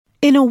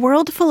In a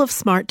world full of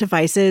smart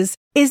devices,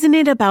 isn't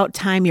it about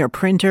time your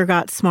printer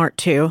got smart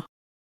too?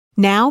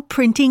 Now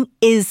printing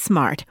is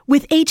smart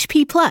with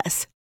HP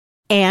Plus.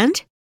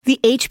 And the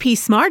HP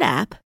Smart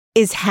app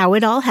is how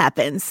it all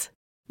happens.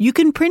 You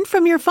can print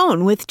from your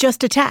phone with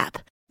just a tap,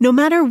 no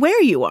matter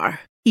where you are,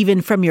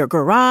 even from your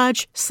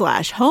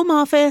garage/home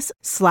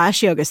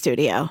office/yoga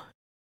studio.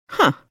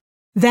 Huh,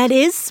 that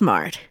is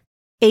smart.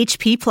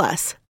 HP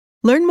Plus.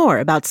 Learn more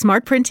about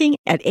smart printing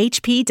at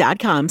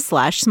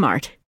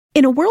hp.com/smart.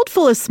 In a world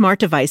full of smart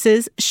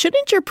devices,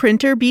 shouldn't your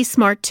printer be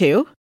smart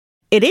too?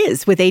 It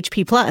is with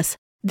HP Plus.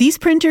 These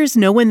printers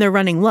know when they're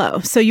running low,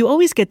 so you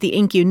always get the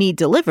ink you need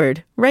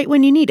delivered right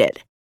when you need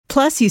it.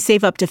 Plus, you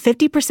save up to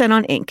 50%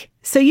 on ink,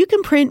 so you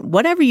can print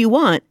whatever you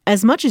want,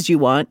 as much as you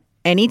want,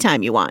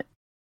 anytime you want.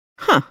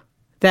 Huh,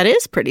 that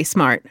is pretty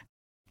smart.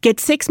 Get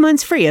 6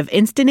 months free of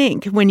instant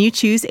ink when you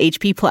choose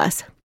HP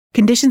Plus.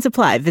 Conditions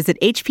apply. Visit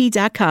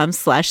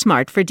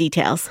hp.com/smart for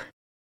details.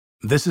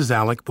 This is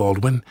Alec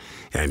Baldwin,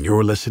 and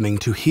you're listening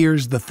to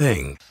Here's the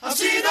Thing. I've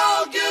seen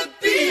all good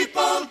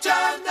people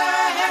turn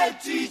their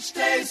heads each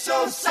day,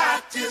 so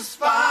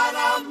satisfied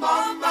I'm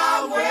on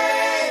my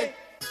way.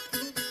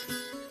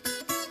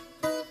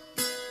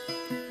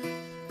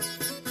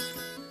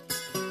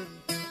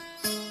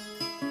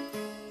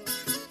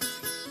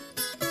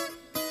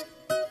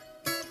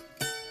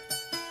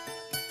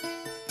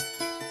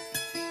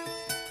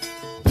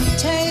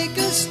 Take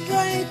a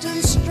straight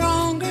and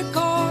stronger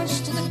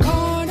course to the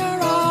corner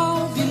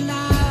of your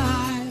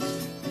life.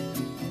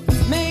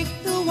 Make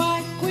the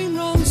White Queen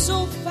run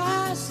so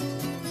fast,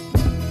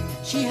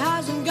 she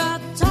hasn't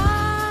got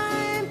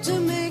time to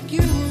make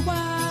you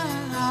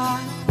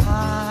wife.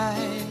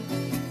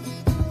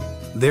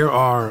 There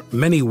are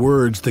many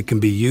words that can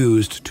be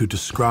used to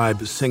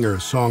describe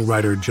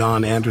singer-songwriter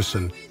John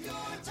Anderson.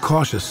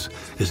 Cautious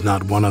is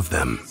not one of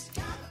them.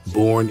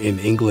 Born in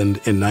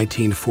England in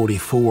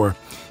 1944,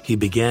 he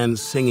began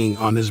singing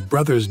on his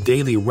brother's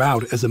daily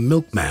route as a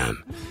milkman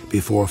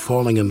before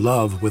falling in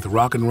love with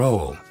rock and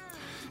roll.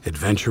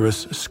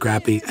 Adventurous,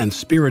 scrappy, and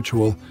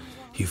spiritual,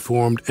 he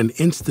formed an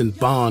instant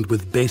bond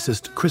with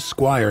bassist Chris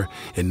Squire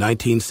in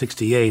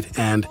 1968,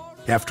 and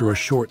after a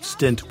short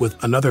stint with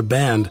another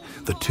band,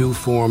 the two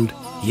formed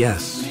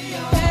Yes.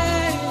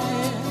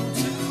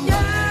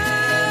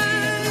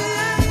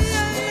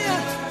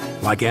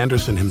 Like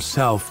Anderson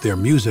himself, their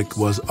music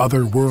was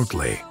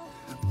otherworldly,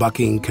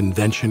 bucking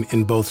convention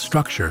in both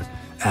structure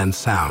and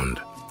sound.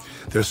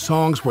 Their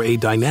songs were a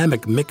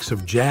dynamic mix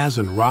of jazz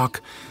and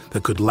rock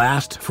that could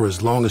last for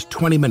as long as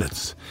 20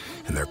 minutes,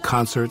 and their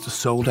concerts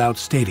sold out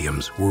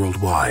stadiums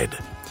worldwide.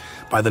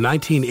 By the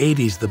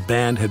 1980s, the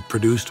band had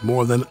produced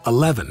more than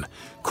 11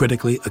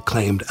 critically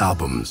acclaimed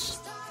albums.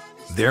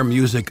 Their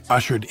music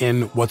ushered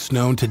in what's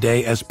known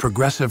today as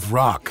progressive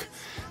rock,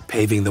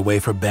 paving the way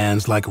for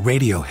bands like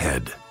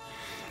Radiohead.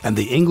 And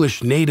the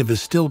English native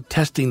is still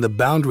testing the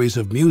boundaries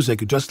of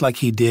music just like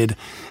he did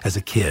as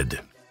a kid.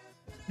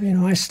 You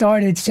know, I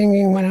started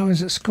singing when I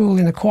was at school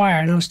in the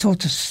choir, and I was told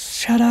to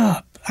shut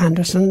up,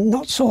 Anderson,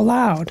 not so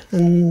loud.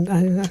 And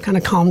I kind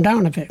of calmed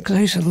down a bit, because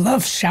I used to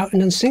love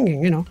shouting and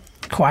singing, you know.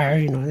 Choir,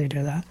 you know, they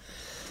do that.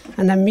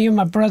 And then me and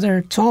my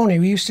brother Tony,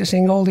 we used to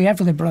sing all the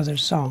Everly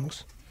Brothers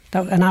songs.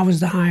 And I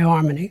was the high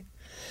harmony.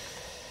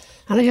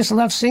 And I just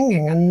loved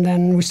singing. And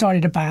then we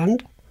started a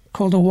band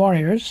called The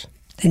Warriors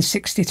in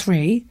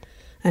 63.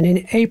 And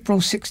in April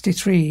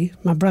 63,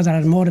 my brother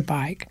had a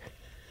motorbike.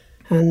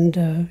 And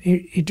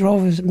he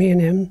drove us, me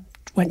and him,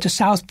 went to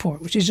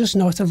Southport, which is just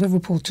north of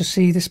Liverpool, to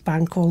see this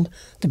band called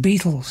The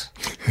Beatles.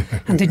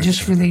 And they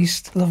just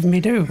released Love Me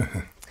Do,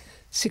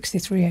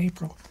 63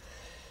 April.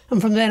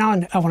 And from then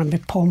on, I wanted to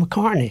be Paul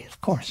McCartney, of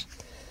course.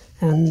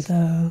 And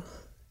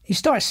you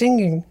start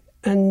singing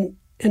in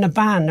a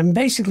band. And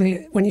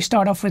basically, when you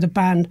start off with a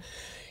band,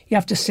 you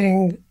have to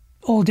sing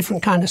all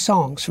different kind of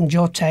songs, from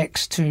Joe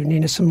Tex to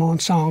Nina Simone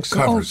songs.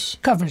 Covers.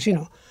 Covers, you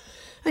know.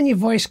 And your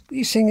voice,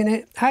 you're singing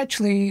it. I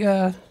actually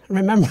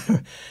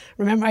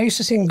remember I used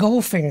to sing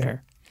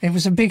Goldfinger. It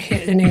was a big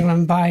hit in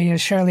England by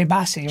Shirley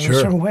Bassey, who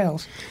was from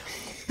Wales.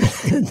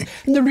 And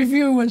the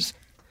review was,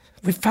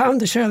 "We found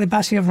the Shirley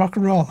Bassey of rock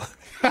and roll."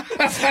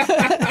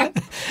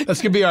 That's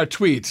going to be our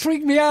tweet.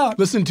 Freaked me out.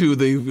 Listen to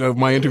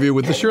my interview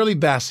with the Shirley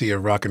Bassey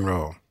of rock and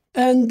roll.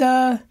 And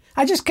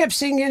I just kept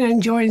singing and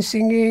enjoying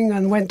singing,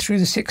 and went through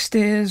the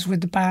 60s with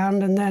the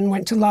band, and then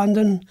went to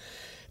London,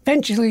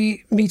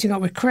 eventually meeting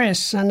up with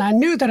Chris. And I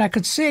knew that I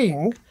could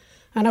sing,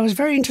 and I was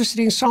very interested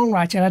in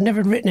songwriting. I'd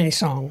never written any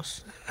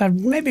songs. I'd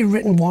maybe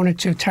written one or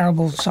two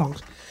terrible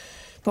songs.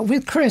 But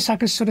with Chris, I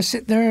could sort of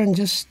sit there and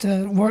just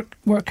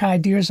work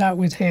ideas out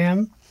with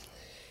him.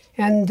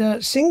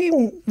 And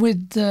singing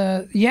with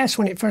Yes,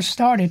 when it first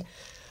started,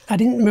 I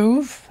didn't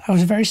move. I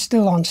was very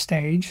still on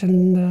stage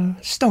and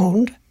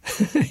stoned,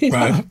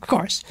 Right. of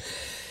course.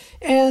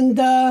 And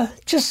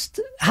just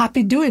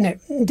happy doing it.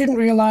 Didn't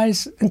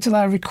realize until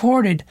I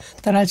recorded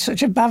that I had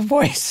such a bad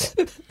voice.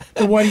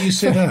 But why do you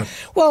say that?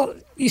 Well,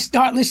 you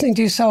start listening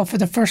to yourself for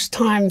the first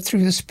time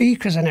through the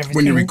speakers and everything.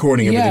 When you're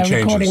recording, everything changes.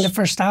 Yeah, recording the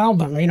first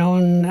album, you know,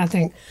 and I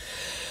think,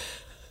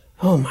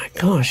 Oh my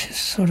gosh, it's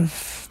sort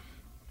of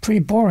pretty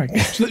boring.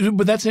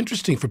 But that's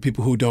interesting for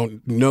people who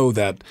don't know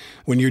that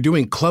when you're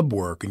doing club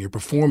work and you're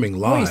performing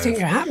live. What do you think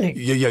you're happening?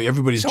 Yeah,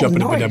 everybody's So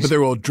jumping up and down, noise. but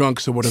they're all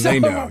drunk, so what do they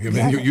know? I mean,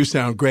 Exactly. you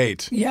sound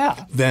great.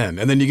 Yeah. Then.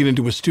 And then you get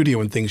into a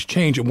studio and things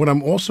change. And what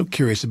I'm also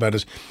curious about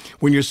is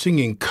when you're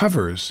singing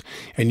covers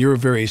and your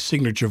very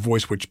signature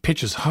voice, which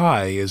pitches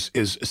high, is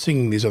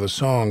singing these other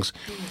songs,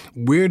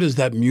 where does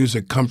that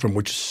music come from,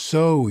 which is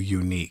so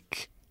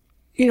unique?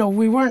 You know,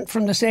 we weren't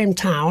from the same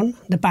town,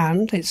 the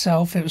band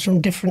itself. It was from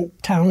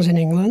different towns in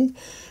England.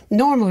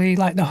 Normally,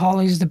 like the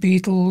Hollies, the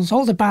Beatles,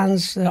 all the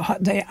bands,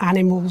 the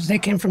Animals, they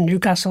came from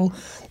Newcastle.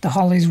 The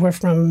Hollies were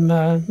from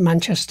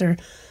Manchester.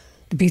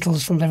 The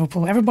Beatles from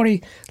Liverpool.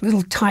 Everybody, a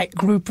little tight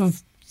group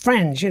of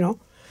friends, you know.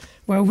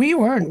 Where we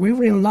weren't. We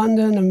were in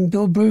London, and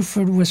Bill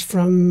Bruford was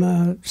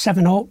from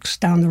Sevenoaks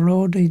down the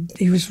road.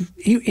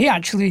 He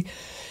actually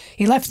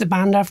left the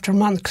band after a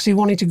month because he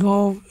wanted to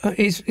go.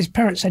 His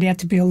parents said he had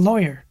to be a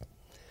lawyer.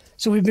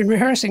 So we've been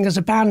rehearsing as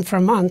a band for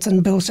a month,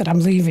 and Bill said, I'm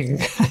leaving.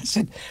 I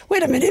said,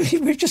 wait a minute,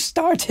 we've just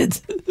started.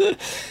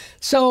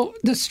 So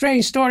the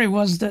strange story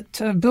was that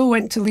Bill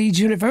went to Leeds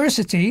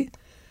University,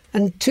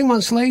 and 2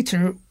 months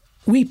later,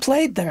 we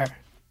played there.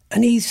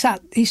 And he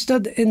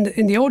stood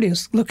in the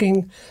audience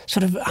looking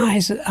sort of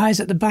eyes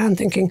at the band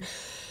thinking,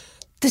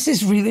 this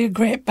is really a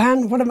great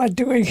band. What am I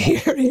doing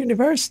here at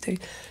university?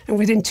 And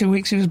within 2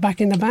 weeks, he was back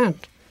in the band.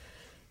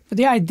 But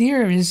the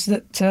idea is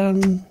that...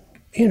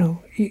 you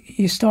know,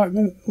 you start...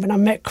 When I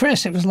met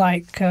Chris, it was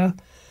like,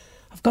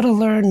 I've got to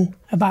learn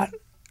about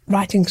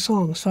writing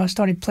songs. So I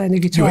started playing the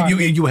guitar.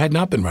 You had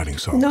not been writing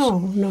songs?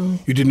 No.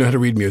 You didn't know how to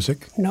read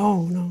music?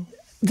 No.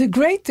 The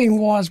great thing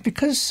was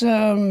because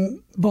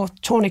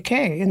both Tony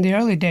Kaye in the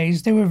early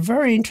days, they were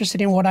very interested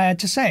in what I had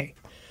to say.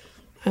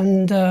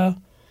 And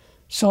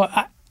so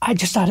I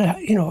just had,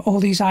 all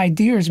these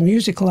ideas,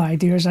 musical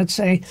ideas. I'd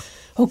say,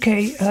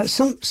 okay,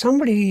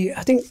 somebody,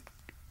 I think...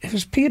 It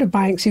was Peter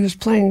Banks. He was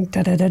playing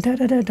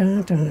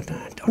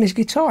da-da-da-da-da-da-da-da on his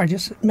guitar,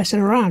 just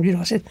messing around. You know,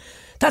 I said,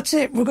 that's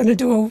it. We're going to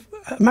do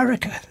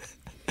America.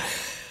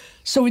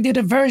 So we did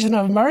a version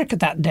of America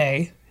that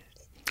day.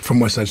 From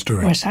West Side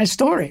Story? West Side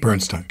Story.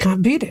 Bernstein.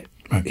 Can't beat it.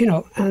 Right. You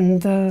know,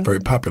 and... very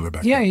popular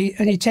back then. then. Yeah,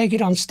 and you take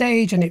it on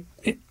stage and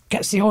it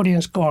gets the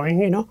audience going,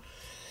 you know.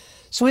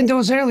 So in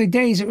those early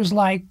days, it was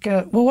like,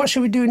 well, what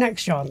should we do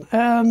next, John?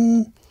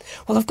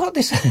 Well, I've got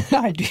this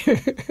idea.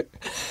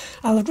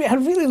 I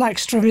really like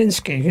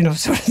Stravinsky, you know,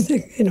 sort of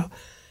thing, you know.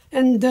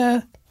 And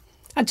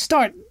I'd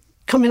start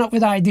coming up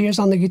with ideas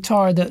on the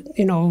guitar that,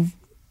 you know,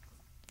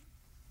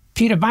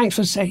 Peter Banks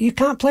would say, you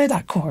can't play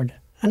that chord.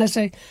 And I'd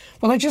say,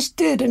 well, I just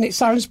did, and it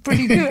sounds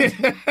pretty good.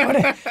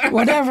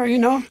 Whatever, you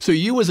know. So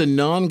you as a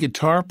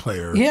non-guitar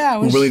player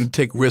were willing to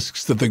take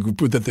risks that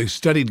the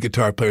studied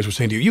guitar players were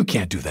saying to you, you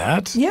can't do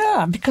that.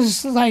 Yeah,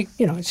 because, like,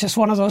 you know, it's just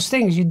one of those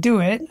things. You do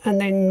it,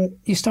 and then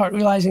you start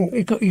realizing,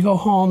 you go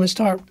home and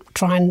start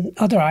trying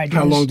other ideas.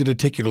 How long did it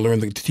take you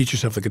to teach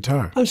yourself the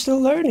guitar? I'm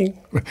still learning.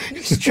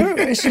 It's true.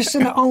 It's just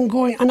an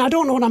ongoing, and I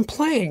don't know what I'm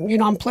playing. You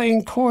know, I'm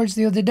playing chords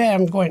the other day.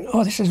 I'm going,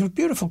 oh, this is a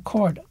beautiful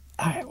chord.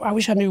 I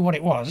wish I knew what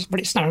it was,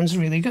 but it sounds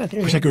really good. I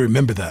wish I could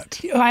remember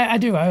that. I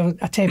do. I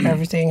tape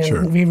everything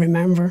and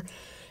re-remember.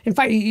 In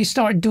fact, you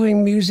start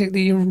doing music that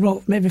you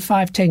wrote maybe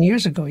 5-10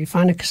 years ago. You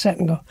find a cassette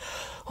and go,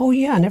 oh,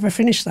 yeah, I never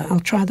finished that. I'll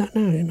try that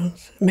now, you know.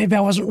 Maybe I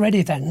wasn't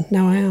ready then.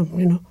 Now I am,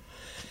 you know.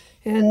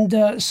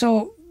 And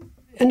so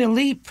in a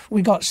leap,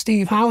 we got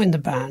Steve Howe in the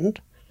band,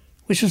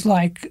 which was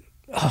like,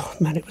 oh,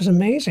 man, it was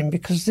amazing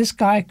because this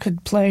guy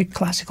could play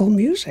classical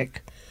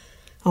music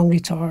on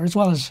guitar as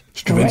well as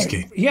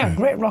Stravinsky.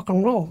 Great rock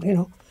and roll, you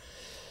know.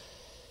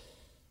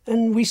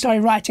 And we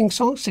started writing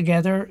songs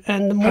together.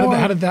 And the more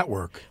how did that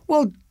work?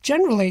 Well,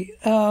 generally,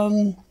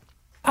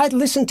 I'd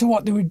listen to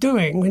what they were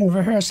doing in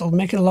rehearsal,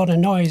 making a lot of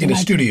noise. In a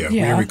studio,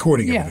 where you're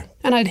recording everything.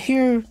 And I'd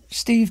hear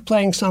Steve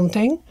playing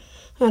something,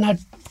 and I'd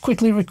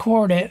quickly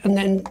record it, and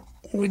then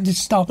we'd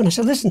just stop. And I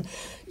said, listen,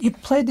 you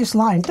played this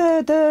line.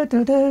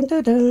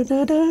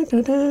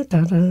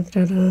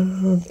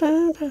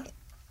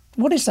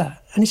 What is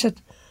that? And he said,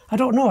 I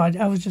don't know.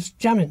 I was just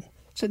jamming.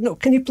 I said, no,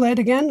 can you play it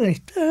again? And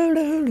he,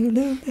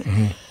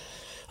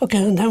 okay,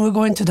 and then we're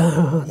going to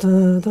and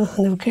then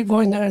we'll keep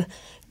going there.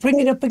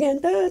 Bring it up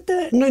again.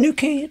 New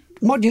key,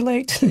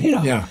 modulate, you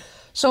know. Yeah.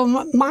 So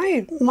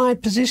my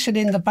position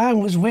in the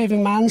band was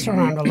waving my hands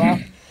around a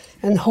lot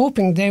and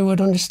hoping they would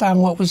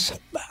understand what was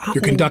happening.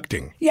 You're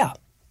conducting. Yeah.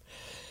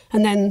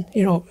 And then,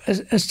 you know,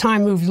 as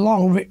time moved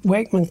along, Rick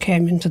Wakeman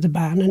came into the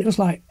band, and it was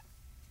like,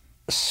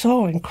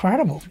 so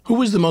incredible. Who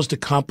was the most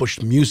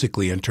accomplished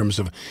musically in terms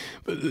of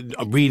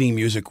reading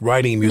music,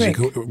 writing music?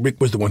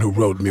 Rick was the one who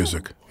wrote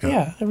music.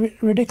 Yeah,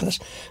 ridiculous.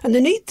 And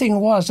the neat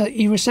thing was that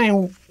you were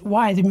saying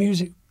why the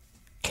music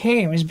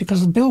came is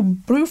because Bill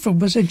Bruford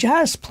was a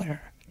jazz player,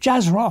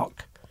 jazz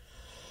rock.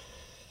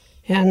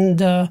 And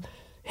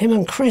him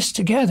and Chris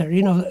together,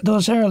 you know,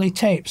 those early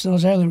tapes,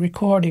 those early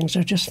recordings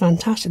are just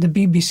fantastic, the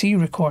BBC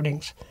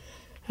recordings.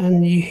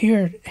 And you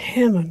hear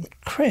him and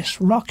Chris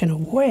rocking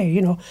away,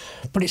 you know,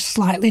 but it's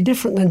slightly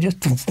different than just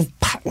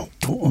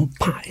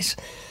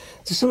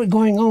there's something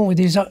going on with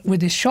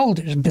his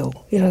shoulders,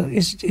 Bill. You know,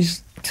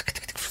 he's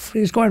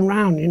going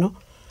round, you know.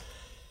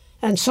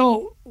 And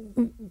so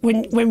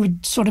when we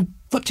sort of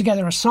put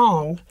together a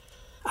song,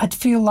 I'd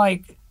feel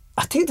like,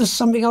 I think there's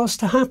something else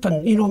to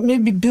happen. You know,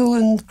 maybe Bill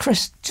and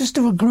Chris just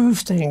do a groove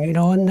thing, you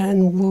know, and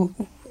then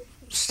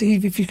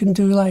Steve, if you can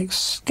do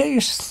get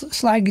your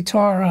slide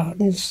guitar out.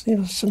 And, you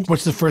know,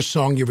 What's the first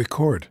song you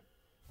record?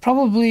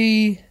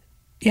 Probably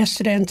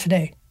Yesterday and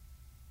Today.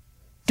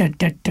 I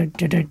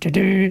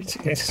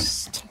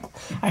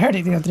heard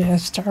it the other day.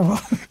 It's terrible.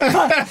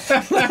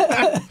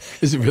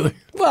 Is it really?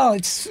 Well,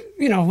 it's,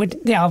 you know,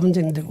 the album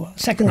didn't do well.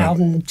 Second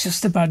album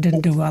just about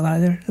didn't do well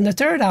either. And the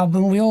third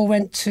album, we all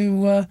went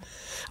to,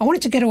 I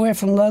wanted to get away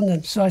from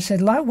London. So I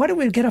said, why don't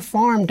we get a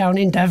farm down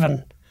in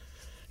Devon,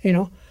 you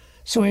know?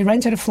 So we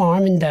rented a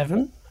farm in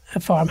Devon, a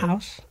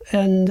farmhouse,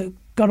 and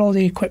got all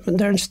the equipment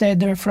there and stayed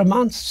there for a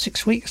month,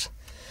 6 weeks.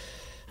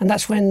 And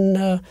that's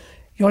when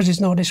Yours Is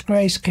No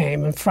Disgrace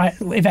came, and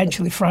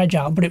eventually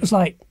Fragile. But it was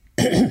like,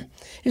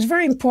 it's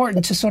very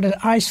important to sort of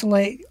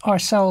isolate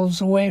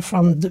ourselves away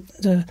from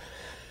the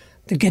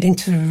getting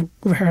to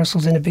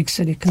rehearsals in a big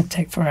city can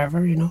take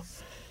forever, you know.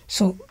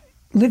 So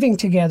living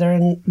together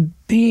and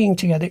being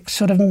together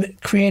sort of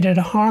created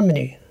a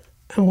harmony.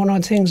 And one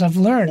of the things I've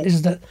learned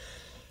is that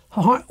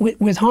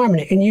with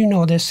harmony, and you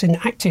know this in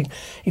acting,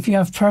 if you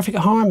have perfect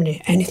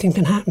harmony, anything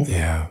can happen.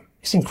 Yeah.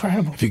 It's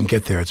incredible. If you can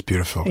get there, it's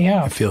beautiful.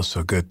 Yeah. It feels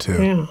so good,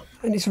 too. Yeah.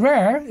 And it's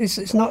rare.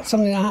 It's not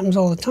something that happens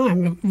all the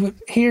time.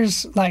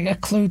 Here's like a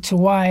clue to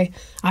why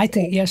I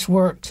think Yes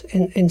worked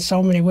in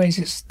so many ways.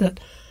 It's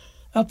that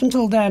up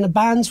until then, the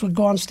bands would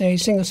go on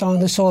stage, sing a song,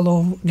 the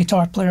solo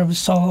guitar player would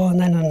solo, and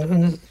then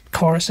a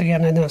chorus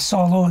again, and then a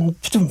solo, and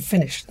boom,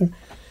 finished. And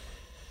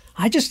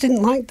I just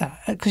didn't like that,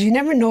 because you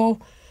never know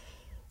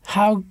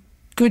how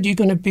good you're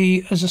going to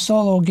be as a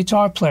solo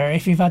guitar player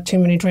if you've had too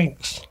many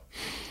drinks.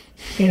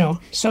 You know,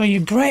 so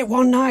you're great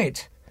one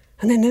night,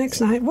 and then the next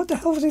night, what the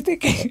hell was he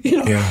thinking? You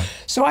know. Yeah.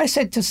 So I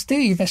said to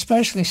Steve,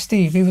 especially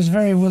Steve, he was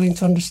very willing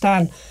to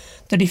understand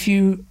that if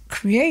you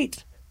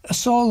create a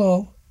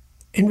solo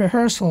in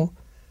rehearsal,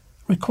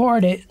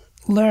 record it,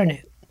 learn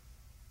it,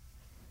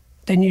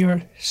 then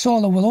your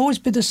solo will always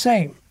be the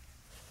same,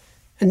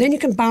 and then you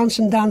can bounce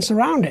and dance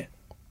around it.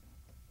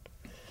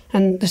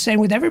 And the same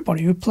with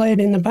everybody who played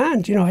in the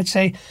band. You know, I'd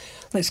say,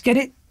 let's get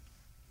it.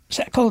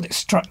 So I called it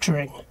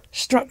structuring.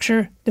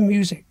 Structure the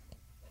music.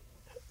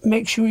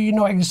 Make sure you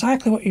know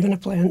exactly what you're going to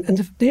play. And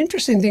the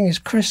interesting thing is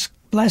Chris,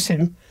 bless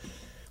him,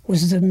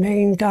 was the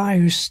main guy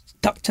who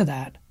stuck to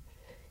that.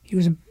 He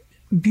was a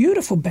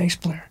beautiful bass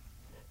player.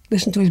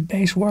 Listen to his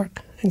bass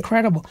work.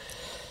 Incredible.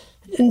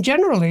 And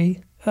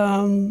generally,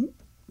 when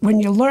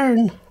you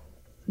learn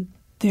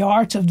the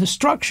art of the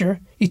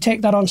structure, you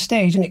take that on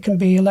stage and it can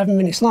be 11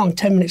 minutes long,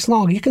 10 minutes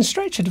long. You can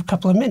stretch it a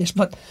couple of minutes,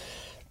 but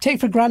take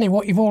for granted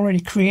what you've already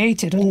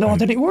created and know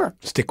that it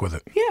worked. Stick with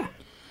it. Yeah.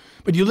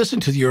 But you listen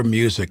to your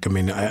music.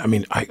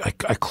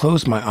 I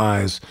close my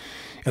eyes,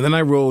 and then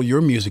I roll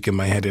your music in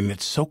my head, and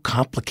it's so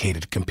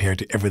complicated compared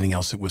to everything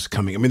else that was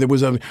coming. I mean, there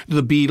was the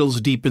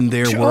Beatles deep in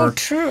their work.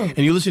 True. And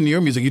you listen to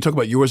your music, you talk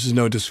about Yours Is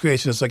No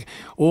Disgrace, and it's like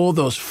all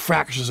those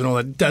fractures and all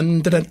that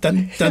dun dun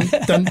dun dun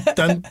dun dun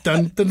dun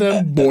dun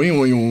dun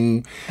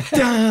boing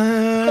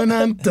dun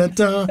dun dun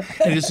dun.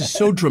 And it's just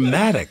so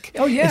dramatic.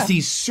 Oh yeah. It's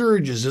these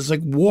surges. It's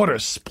like water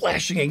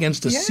splashing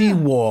against a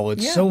seawall.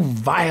 It's so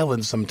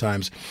violent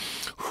sometimes.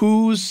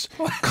 Whose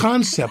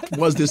concept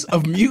was this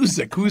of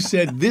music? Who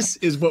said this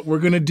is what we're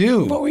going to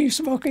do? What were you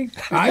smoking?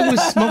 I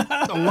was smoking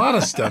a lot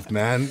of stuff,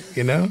 man,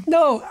 you know?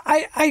 No,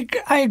 I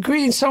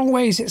agree in some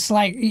ways. It's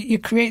like you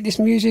create this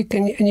music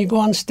and you go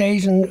on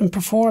stage and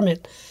perform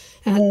it,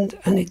 and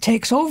it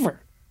takes over.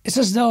 It's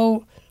as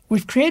though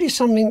we've created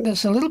something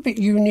that's a little bit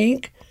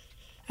unique,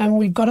 and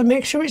we've got to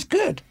make sure it's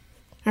good.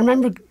 I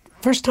remember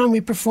first time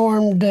we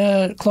performed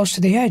Close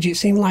to the Edge, it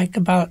seemed like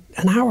about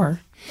an hour.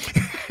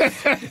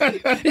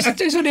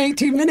 It's only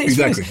 18 minutes.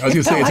 Exactly. I was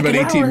going to say it's about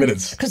 18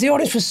 minutes. Because the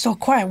audience was so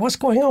quiet. What's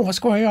going on? What's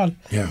going on?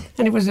 Yeah.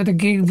 And it was at a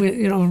gig with,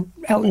 you know,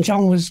 Elton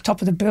John was top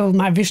of the bill,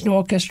 My Vishnu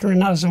Orchestra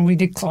and us, and we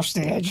did Close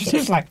to the Edge. It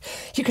was like,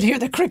 you could hear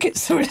the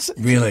crickets.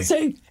 Really?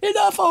 Saying,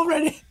 enough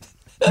already.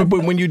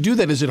 But when you do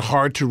that, is it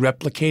hard to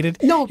replicate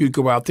it? No. You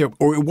go out there,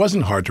 or it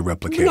wasn't hard to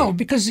replicate No, it?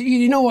 because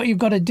you know what you've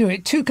got to do.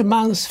 It took a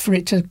month for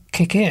it to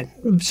kick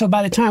in. So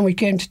by the time we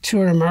came to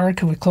tour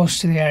America with Close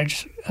to the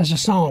Edge as a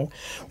song,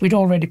 we'd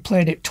already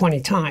played it 20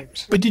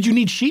 times. But did you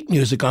need sheet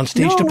music on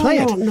stage to play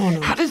it?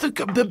 No. How did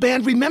the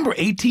band remember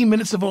 18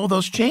 minutes of all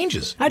those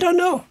changes? I don't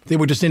know. They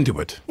were just into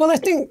it. Well, I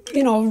think,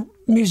 you know,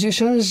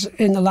 musicians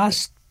in the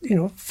last,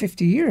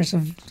 50 years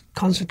have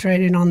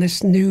concentrated on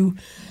this new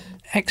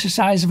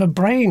exercise of a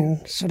brain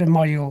sort of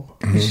module.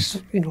 Mm-hmm. It's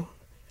just,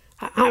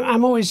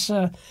 I'm always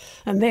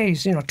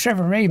amazed.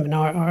 Trevor Rabin,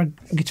 our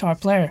guitar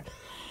player,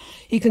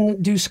 he can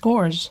do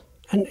scores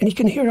and he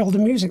can hear all the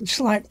music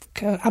just like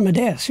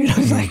Amadeus.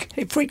 It's like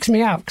it freaks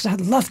me out because I'd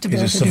love to be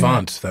able to do that. He's a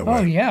savant that way.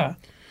 Oh yeah.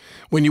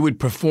 When you would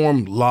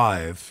perform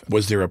live,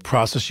 was there a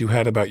process you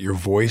had about your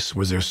voice?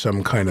 Was there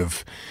some kind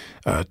of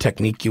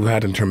technique you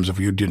had in terms of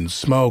you didn't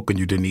smoke and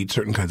you didn't eat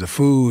certain kinds of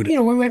food? You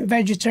know, we went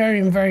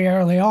vegetarian very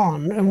early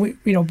on, and we,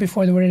 you know,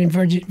 before there were any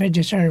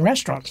vegetarian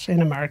restaurants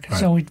in America. Right.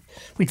 So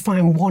we'd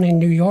find one in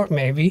New York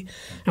maybe,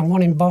 and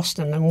one in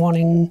Boston, and one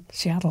in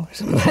Seattle or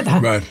something like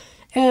that. Right.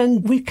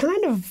 And we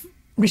kind of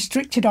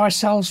restricted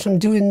ourselves from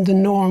doing the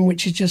norm,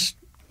 which is just,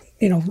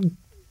 you know,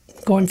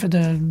 going for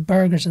the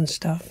burgers and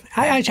stuff.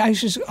 I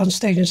used to on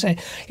stage and say,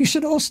 you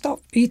should all stop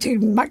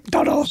eating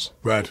McDonald's.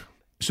 Right.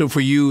 So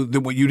for you,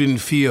 what you didn't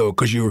feel,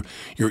 because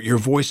your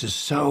voice is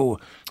so,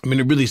 I mean,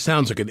 it really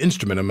sounds like an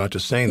instrument. I'm not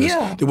just saying this.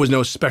 Yeah. There was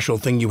no special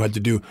thing you had to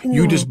do. No.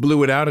 You just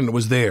blew it out and it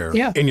was there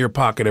Yeah. in your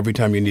pocket every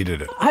time you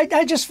needed it.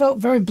 I just felt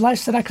very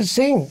blessed that I could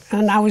sing.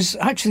 And I was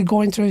actually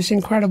going through this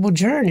incredible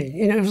journey.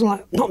 You know, it was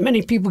like not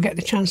many people get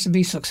the chance to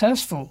be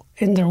successful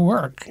in their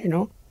work, you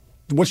know.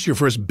 What's your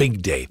first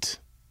big date?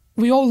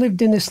 We all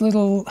lived in this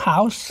little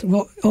house.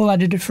 We all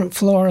had a different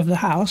floor of the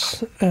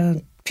house.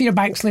 Peter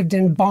Banks lived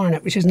in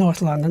Barnet, which is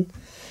North London.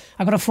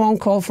 I got a phone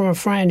call from a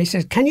friend. He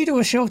said, can you do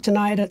a show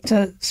tonight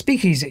at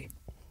Speakeasy?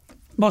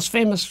 Most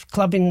famous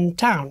club in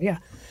town, yeah.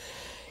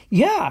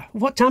 Yeah,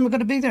 what time are we going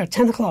to be there?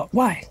 10 o'clock.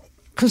 Why?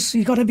 Because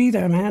you got to be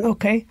there, man.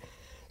 Okay.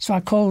 So I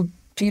called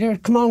Peter,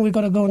 come on, we've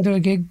got to go and do a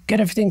gig, get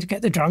everything to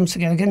get the drums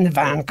together, get in the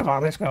van, come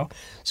on, let's go.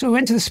 So we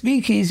went to the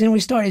Speakeasy and we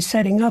started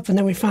setting up, and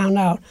then we found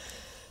out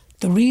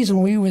the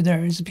reason we were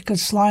there is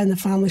because Sly and the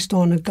Family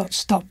Stone had got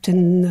stopped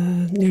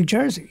in New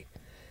Jersey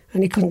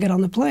and he couldn't get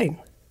on the plane.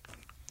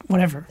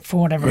 For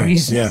whatever right.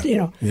 reason, yeah. you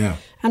know. Yeah.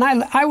 And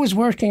I was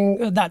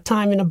working at that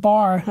time in a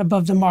bar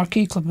above the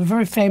Marquee Club, a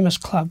very famous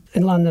club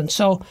in London.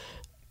 So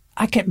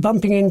I kept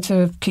bumping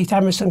into Keith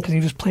Emerson because he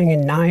was playing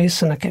in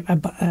Nice, and I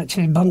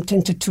actually bumped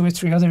into 2 or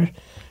 3 other,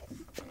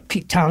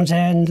 Pete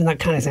Townsend and that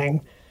kind of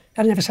thing.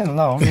 I never said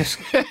hello.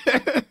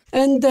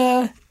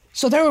 And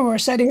so there we were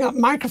setting up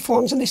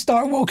microphones, and they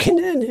start walking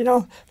in, you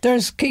know.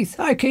 There's Keith.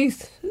 Hi,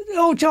 Keith.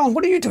 Oh, John,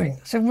 what are you doing?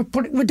 I said,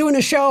 we're doing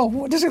a show.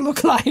 What does it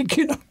look like,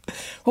 you know?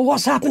 Well,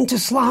 what's happened to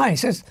Sly? He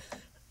says,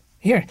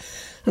 here.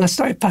 And I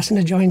started passing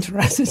the joint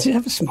around. I said, did you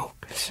have a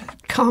smoke? I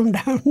said, calm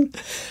down.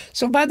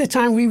 So by the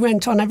time we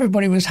went on,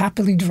 everybody was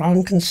happily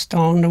drunk and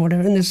stoned or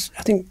whatever. And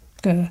I think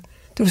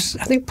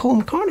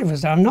Paul McCartney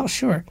was there. I'm not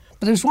sure.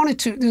 But there's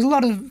a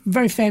lot of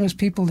very famous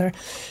people there.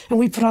 And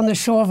we put on the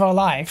show of our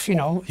life, you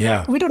know.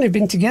 Yeah. We'd only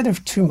been together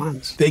for 2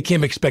 months. They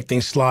came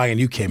expecting Sly and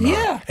you came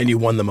out and you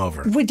won them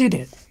over. We did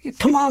it.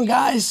 Come on,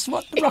 guys.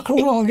 What rock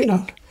and roll, you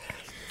know.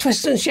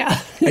 Twist and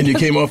shout. And you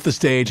came off the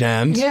stage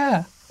and?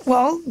 Yeah.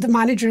 Well, the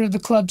manager of the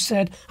club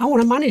said, I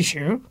want to manage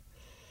you.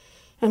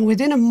 And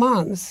within a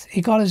month,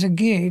 he got us a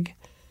gig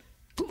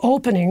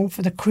opening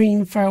for the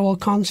Cream farewell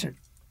concert.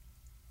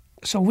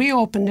 So we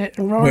opened it,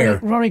 and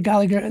Rory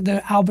Gallagher at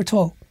the Albert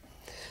Hall.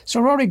 So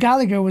Rory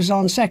Gallagher was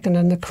on second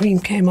and the Cream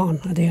came on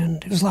at the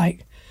end. It was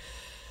like,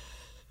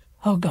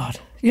 oh, God.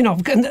 You know,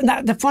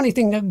 the funny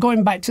thing, that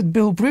going back to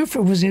Bill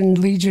Bruford was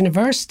in Leeds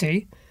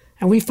University,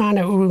 and we found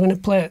out we were going to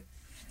play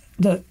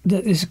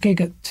this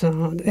gig at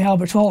the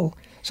Albert Hall.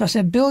 So I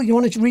said, Bill, you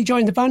want to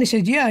rejoin the band? He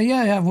said,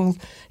 yeah. Well,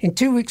 in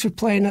 2 weeks we're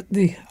playing at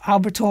the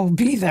Albert Hall.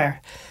 Be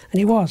there. And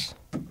he was.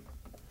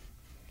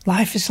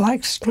 Life is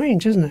like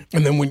strange, isn't it?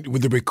 And then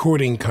with the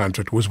recording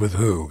contract was with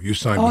who? You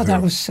signed with who? Oh,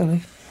 that was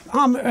silly.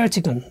 Ahmet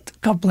Ertegun,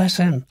 God bless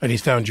him. And he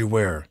found you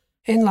where?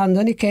 In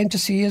London. He came to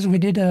see us. We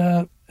did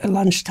a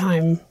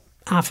lunchtime,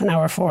 half an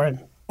hour for him.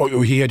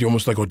 Oh, he had you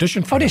almost like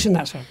audition for Audition, him?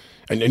 that's right.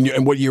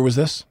 And what year was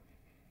this?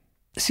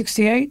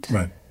 68.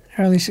 Right.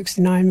 Early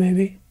 69,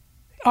 maybe.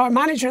 Our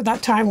manager at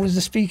that time was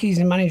the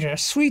Speakeasy manager.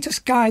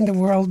 Sweetest guy in the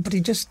world, but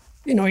he just,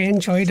 you know, he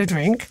enjoyed a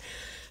drink.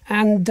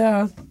 And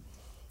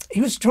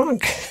he was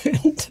drunk.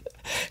 It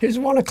was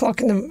 1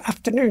 o'clock in the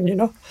afternoon, you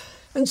know.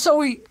 And so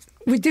we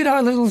did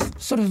our little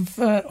sort of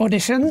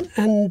audition,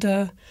 and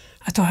I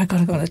thought, I got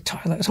to go to the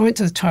toilet. So I went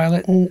to the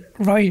toilet, and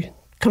Roy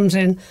comes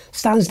in,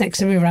 stands next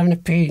to me, we're having a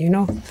pee, you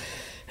know.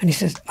 And he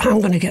says, I'm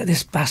going to get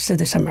this bastard,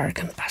 this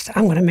American bastard.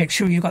 I'm going to make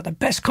sure you got the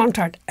best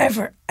contract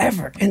ever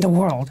in the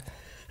world.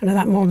 And at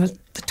that moment,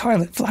 the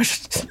toilet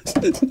flushed.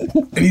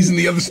 And he's in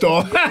the other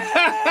stall.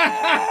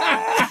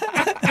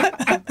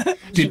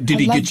 Did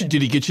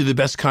he get you the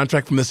best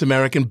contract from this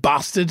American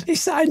bastard? He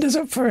signed us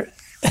up for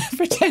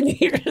 10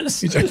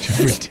 years. He signed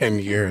you for 10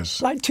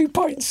 years. Like 2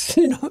 points,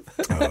 you know.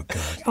 Oh,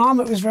 God.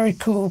 Ahmet was very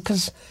cool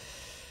because,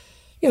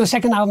 you know, the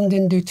second album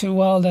didn't do too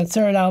well. The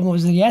third album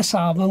was the Yes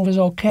album, was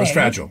okay. It was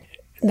Fragile.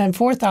 And then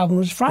fourth album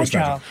was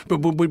Fragile. But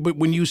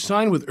when you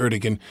signed with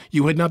Ertegun,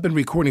 you had not been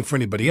recording for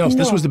anybody else. No.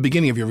 This was the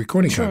beginning of your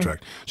recording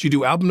contract. So you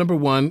do album number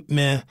 1,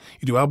 meh.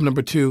 You do album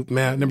number 2,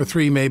 meh. Number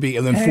 3, maybe.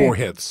 And then 4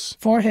 hits.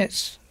 4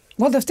 hits.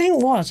 Well, the thing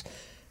was,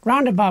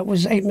 Roundabout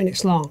was 8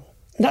 minutes long.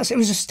 It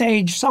was a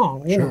stage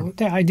song, you know,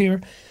 the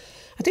idea.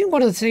 I think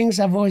one of the things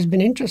I've always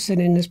been interested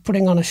in is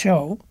putting on a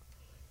show.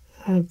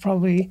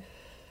 Probably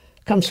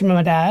comes from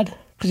my dad,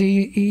 because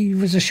he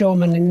was a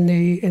showman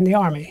in the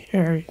army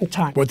at the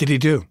time. What did he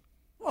do?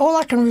 All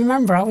I can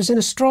remember, I was in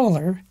a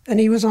stroller and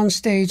he was on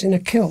stage in a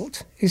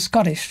kilt. He's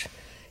Scottish.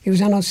 He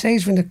was on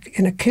stage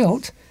in a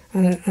kilt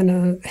and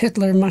a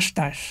Hitler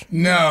mustache,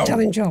 No.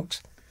 telling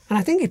jokes. And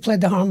I think he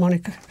played the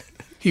harmonica.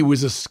 He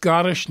was a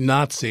Scottish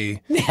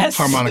Nazi Yes.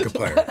 harmonica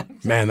player.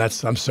 Man,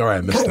 I'm sorry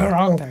I missed Can't go that.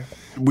 wrong there.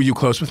 Were you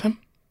close with him?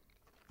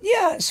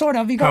 Yeah, sort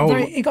of. He How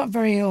got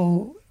very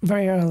ill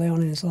very early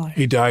on in his life.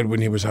 He died when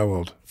he was how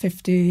old?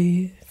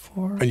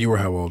 54. And you were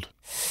how old?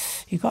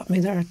 He got me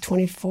there at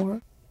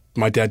 24.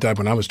 My dad died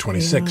when I was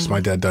 26.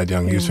 My dad died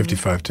young. He was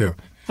 55 too.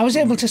 I was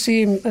able to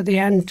see him at the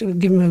end, to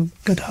give him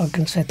a good hug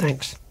and say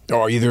thanks.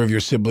 Are either of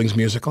your siblings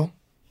musical?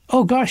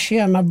 Oh, gosh,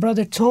 yeah, my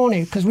brother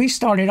Tony, because we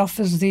started off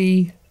as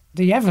the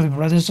Everly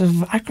Brothers of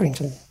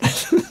Accrington.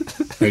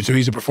 So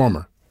he's a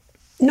performer.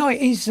 No,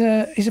 he's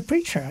a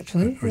preacher,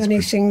 actually, and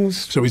he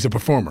sings So he's a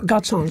performer.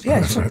 God songs.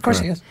 Yes, of course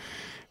he is.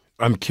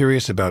 I'm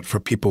curious about, for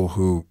people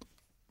who,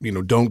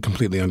 don't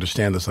completely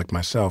understand this like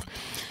myself,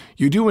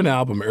 you do an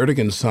album,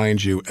 Erdogan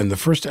signs you, and the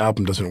first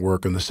album doesn't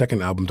work, and the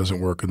second album doesn't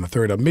work, and the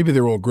third album, maybe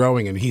they're all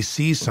growing, and he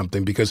sees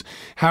something, because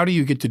how do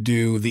you get to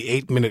do the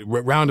 8-minute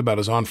roundabout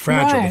is on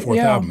Fragile, Right, the fourth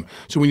yeah. album.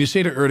 So when you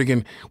say to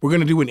Erdogan, we're going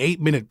to do an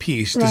 8-minute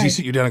piece, does he Right.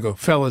 sit you down and go,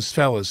 fellas?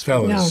 No,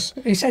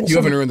 he said You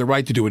haven't earned the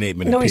right to do an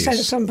 8-minute No, he piece. sent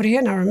somebody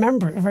in. I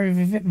remember it very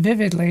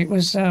vividly. It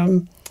was,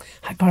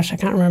 gosh, I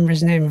can't remember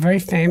his name. A very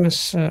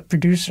famous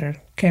producer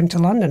came to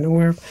London,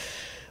 and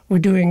we're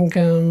doing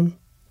and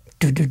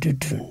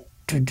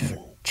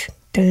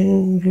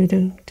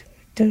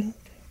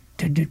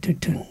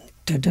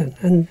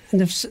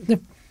the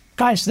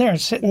guys there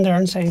sitting there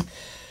and saying,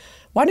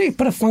 "Why don't you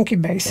put a funky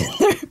bass in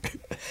there?"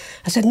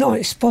 I said, "No,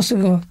 it's supposed to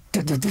go."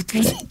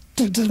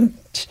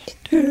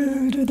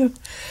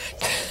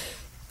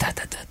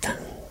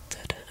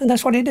 And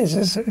that's what it is.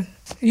 It's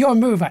your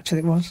move, actually,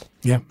 it was.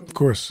 Yeah, of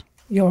course.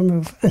 Your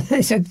move. And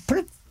they said,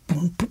 boom,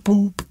 boom,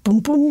 boom, boom,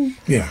 boom.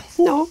 Yeah.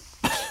 No.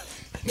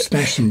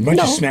 Why don't No.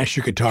 you smash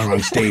your guitar on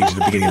stage at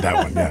the beginning of that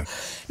one? Yeah.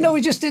 No,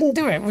 we just didn't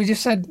do it. We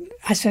just said,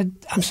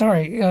 I'm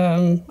sorry,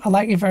 I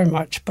like you very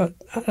much, but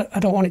I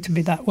don't want it to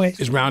be that way.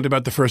 Is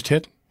Roundabout the first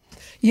hit?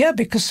 Yeah,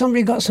 because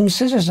somebody got some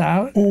scissors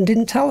out and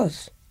didn't tell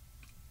us.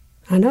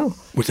 I know.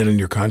 Was it in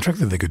your contract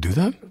that they could do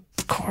that?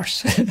 Of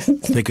course.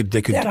 They could.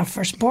 They had our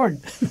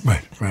firstborn.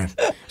 Right.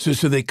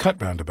 So they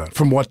cut Roundabout.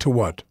 From what to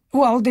what?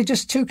 Well, they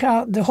just took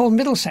out the whole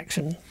middle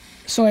section.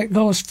 So it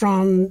goes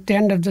from the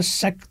end of the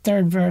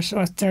third verse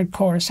or third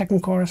chorus,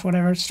 second chorus,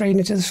 whatever, straight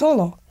into the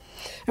solo.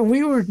 And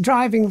we were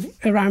driving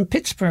around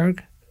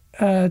Pittsburgh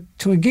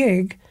to a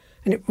gig,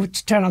 and it would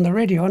turn on the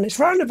radio, and it's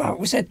Roundabout.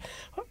 We said,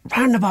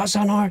 Roundabout's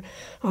on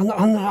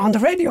the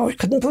radio. We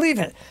couldn't believe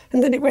it.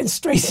 And then it went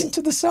straight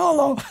into the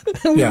solo.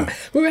 Yeah.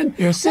 We went,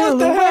 Your what the hell?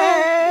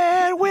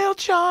 silhouette will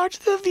charge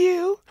the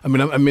view. I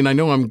mean, I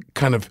know I'm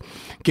kind of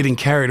getting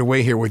carried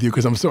away here with you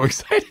because I'm so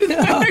excited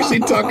I'm actually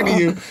talking to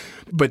you.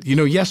 But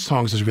Yes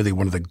Songs is really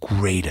one of the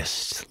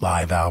greatest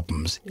live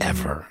albums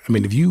ever. I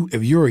mean, if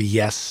you're a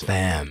Yes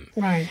fan,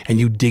 Right. and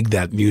you dig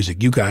that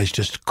music, you guys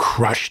just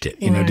crushed it.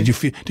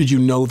 Right. Did you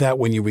know that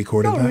when you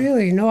recorded Not that?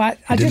 really. No, I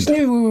just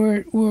didn't?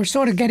 knew we were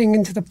sort of getting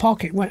into the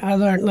pocket. When I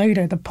learned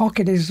later, the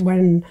pocket is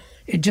when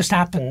it just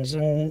happens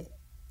and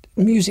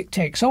music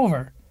takes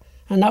over.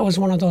 And that was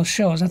one of those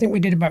shows. I think we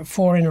did about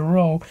 4 in a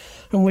row,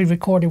 and we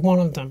recorded one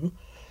of them.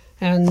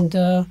 And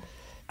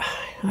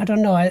I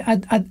don't know. I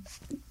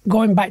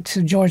going back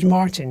to George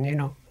Martin,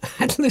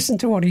 I'd listen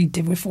to what he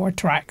did with 4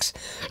 tracks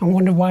and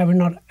wonder why we're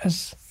not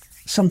as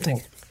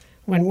something.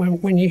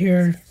 When you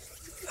hear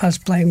us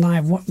playing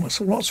live,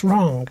 what's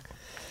wrong?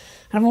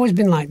 I've always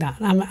been like that.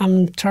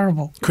 I'm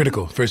terrible.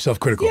 Critical, very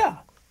self-critical. Yeah.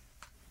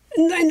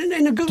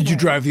 In a good Did you way.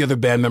 drive the other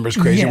band members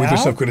crazy with your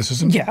Yeah.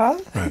 self-criticism? Yeah.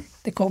 Right.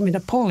 They called me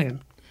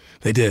Napoleon.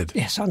 They did.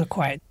 Yes, on the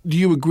quiet. Do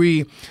you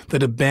agree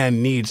that a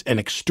band needs an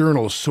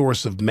external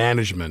source of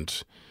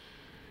management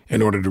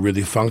in order to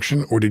really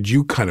function, or did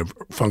you kind of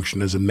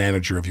function as a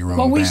manager of your own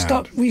Well,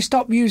 band? we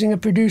stopped using a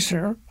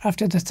producer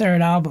after the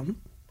third album,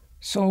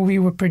 so we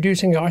were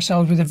producing it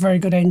ourselves with a very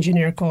good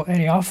engineer called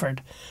Eddie Offord,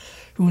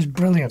 who was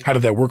brilliant. How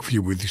did that work for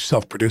you with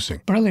self-producing?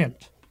 Brilliant.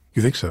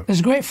 You think so?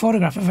 There's a great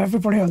photograph of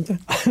everybody on the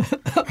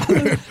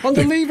on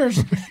the levers.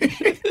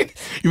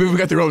 You've even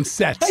got their own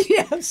sets.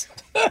 Yes.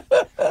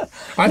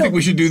 I think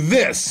we should do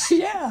this.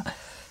 Yeah.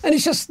 And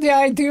it's just the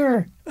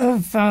idea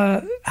of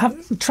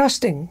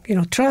trusting.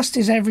 Trust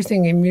is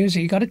everything in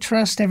music. You got to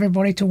trust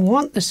everybody to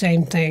want the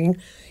same thing,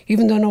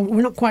 even though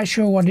we're not quite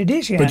sure what it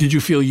is yet. But did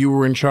you feel you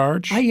were in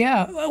charge?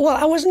 Yeah. Well,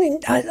 I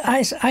wasn't. I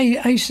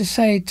used to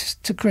say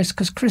to Chris,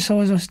 because Chris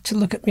always used to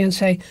look at me and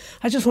say,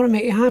 "I just want to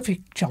make you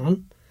happy,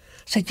 John."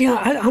 I said,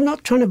 I'm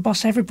not trying to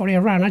boss everybody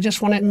around. I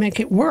just want to make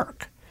it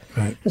work.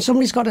 Right. And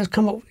somebody's got to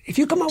come up. If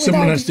you come up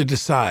Someone with has to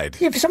decide.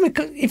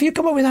 if you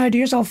come up with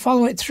ideas, I'll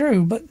follow it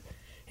through. But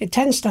it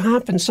tends to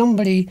happen.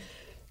 Somebody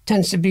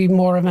tends to be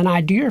more of an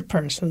idea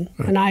person,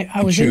 and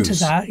I was into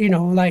that.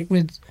 Like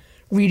with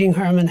reading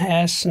Herman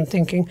Hesse and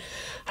thinking,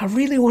 I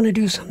really want to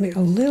do something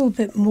a little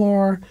bit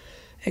more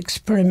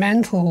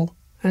experimental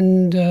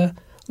and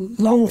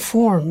long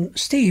form.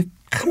 Steve,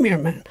 come here,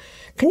 man.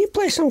 Can you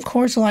play some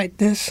chords like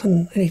this?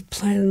 And he'd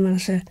play them, and I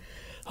said,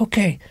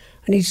 okay.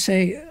 And he'd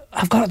say,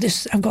 I've got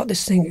this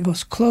thing. It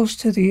goes close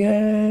to the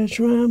edge,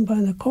 round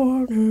by the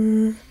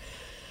corner.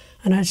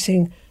 And I'd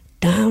sing,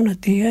 down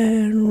at the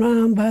end,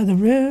 round by the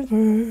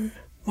river.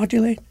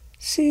 Modulate,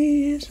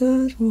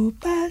 seasons will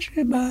pass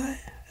you by.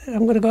 And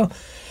I'm going to go,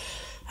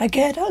 I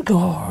get a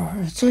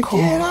chords. You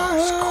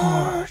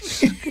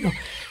know,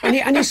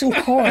 I need some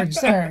chords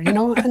there, you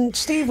know. And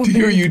Steve would to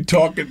hear you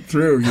talk it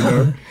through, you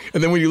know.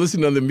 And then when you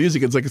listen to the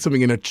music, it's like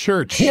something in a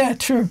church. Yeah,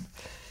 true.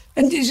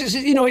 And it's just,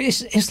 you know,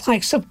 it's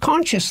like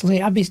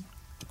subconsciously I'd be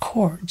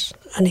chords,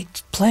 and he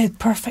played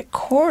perfect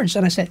chords,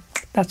 and I said,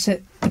 "That's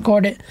it,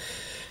 record it."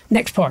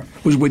 Next part.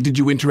 Did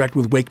you interact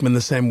with Wakeman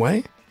the same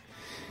way?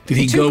 Did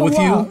he go with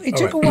you? It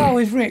took a while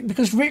with Rick,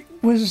 because Rick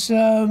was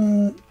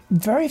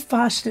very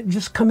fast at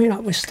just coming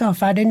up with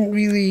stuff. I didn't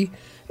really.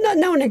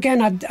 Now and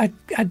again,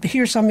 I'd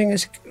hear something. And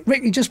say,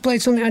 Rick, you just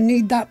played something. I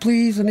need that,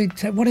 please. And he'd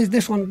say, "What is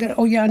this one?"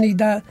 Oh yeah, I need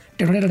that.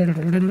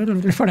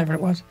 Whatever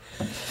it was.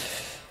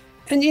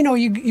 And you know,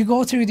 you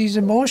go through these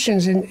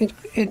emotions in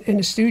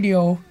the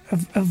studio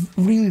of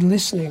really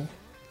listening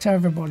to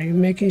everybody,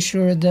 making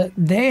sure that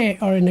they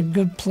are in a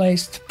good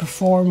place to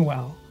perform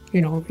well.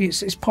 You know,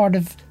 it's part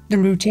of the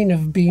routine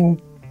of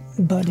being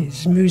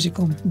buddies,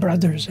 musical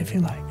brothers, if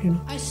you like. You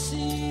know. I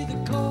see the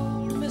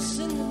cold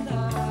mist in the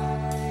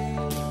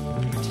night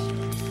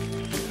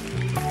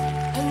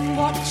and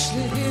watch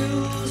the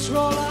hills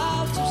roll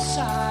out of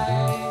sight.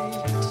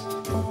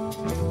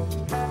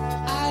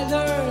 I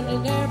learn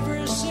in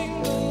every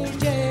single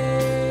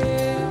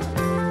day,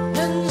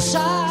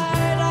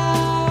 inside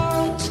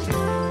out,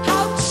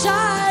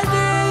 outside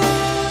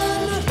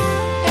in,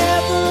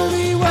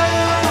 everywhere.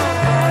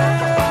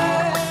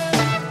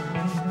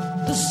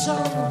 The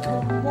sun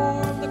can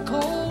warm the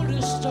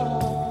coldest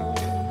storm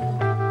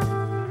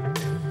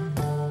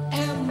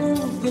and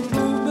move the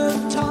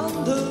movement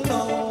on the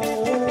low.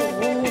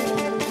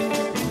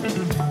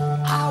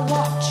 I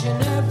watch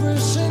in every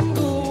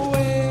single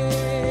way,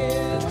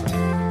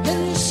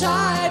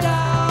 inside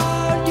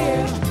out,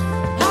 yeah,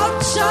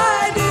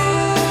 outside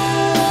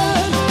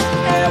in,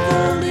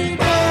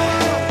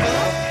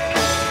 everywhere.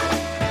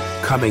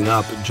 Coming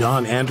up,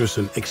 John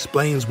Anderson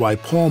explains why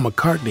Paul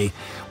McCartney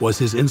was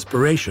his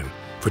inspiration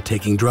for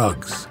taking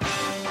drugs.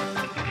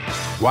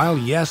 While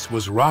Yes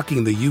was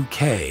rocking the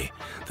UK,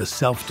 the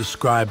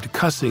self-described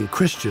cussing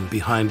Christian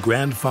behind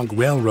Grand Funk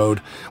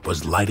Railroad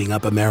was lighting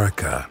up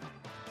America.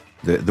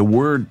 The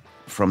word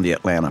from the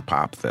Atlanta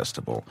Pop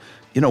Festival,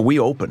 you know, we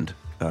opened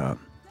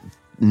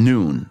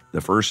noon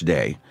the first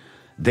day.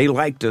 They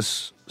liked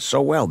us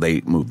so well,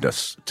 they moved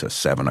us to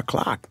 7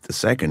 o'clock the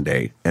second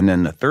day. And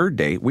then the third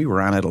day, we were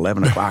on at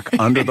 11 o'clock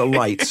under the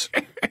lights.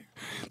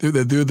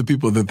 They're the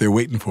people that they're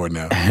waiting for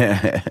now.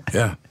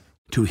 Yeah.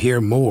 To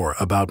hear more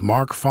about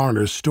Mark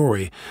Farner's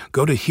story,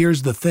 go to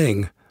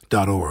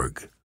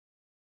here'sthething.org.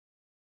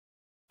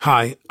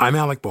 Hi, I'm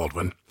Alec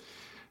Baldwin.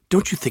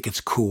 Don't you think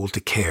it's cool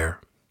to care?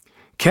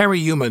 Carrie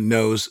Yuma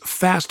knows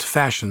fast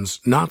fashion's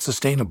not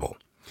sustainable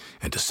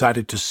and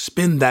decided to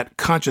spin that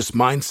conscious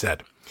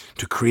mindset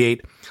to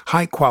create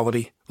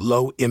high-quality,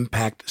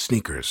 low-impact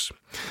sneakers.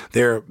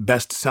 Their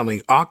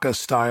best-selling Aka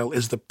style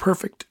is the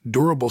perfect,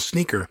 durable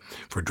sneaker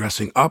for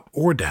dressing up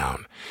or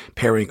down,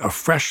 pairing a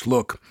fresh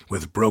look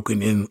with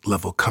broken-in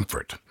level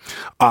comfort.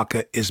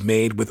 Aka is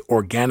made with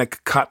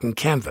organic cotton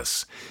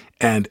canvas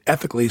and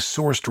ethically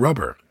sourced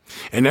rubber,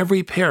 and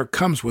every pair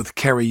comes with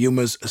Carrie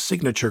Yuma's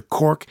signature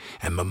cork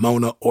and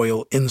Momona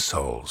oil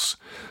insoles.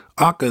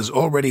 Aka's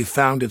already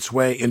found its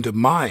way into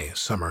my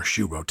summer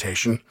shoe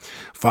rotation.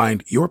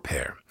 Find your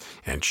pair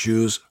and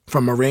choose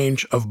from a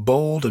range of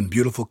bold and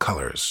beautiful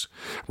colors.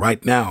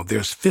 Right now,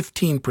 there's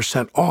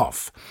 15%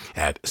 off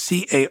at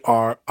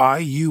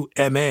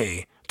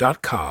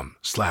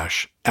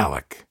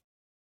cariuma.com/Alec.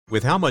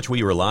 With how much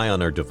we rely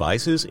on our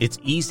devices, it's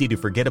easy to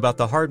forget about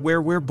the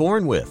hardware we're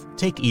born with.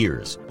 Take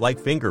ears. Like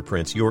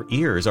fingerprints, your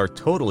ears are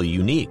totally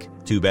unique.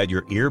 Too bad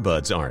your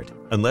earbuds aren't.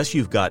 Unless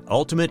you've got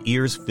Ultimate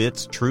Ears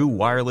Fits true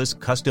wireless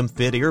custom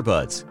fit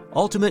earbuds.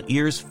 Ultimate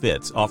Ears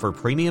Fits offer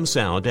premium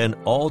sound and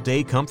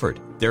all-day comfort.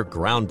 Their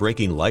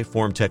groundbreaking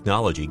Lifeform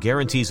technology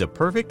guarantees a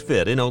perfect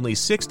fit in only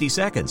 60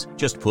 seconds.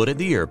 Just put in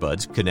the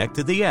earbuds, connect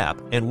to the app,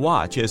 and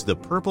watch as the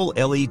purple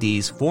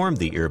LEDs form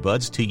the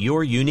earbuds to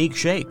your unique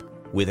shape.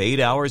 With 8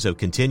 hours of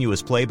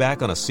continuous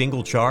playback on a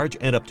single charge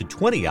and up to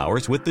 20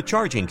 hours with the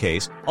charging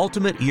case,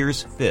 Ultimate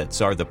Ears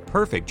Fits are the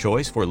perfect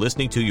choice for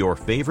listening to your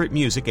favorite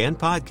music and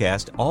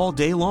podcast all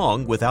day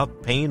long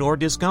without pain or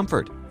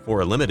discomfort. For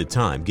a limited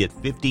time, get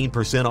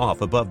 15% off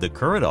above the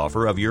current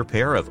offer of your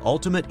pair of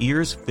Ultimate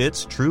Ears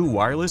Fits true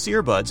wireless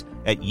earbuds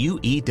at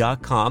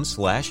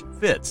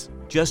ue.com/fits.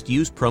 Just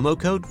use promo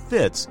code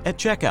FITS at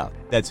checkout.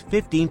 That's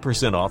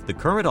 15% off the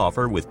current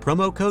offer with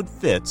promo code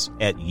FITS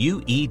at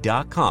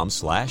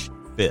ue.com/fits.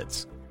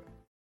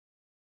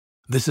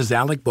 This is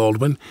Alec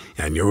Baldwin,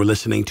 and you're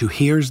listening to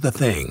Here's the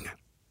Thing.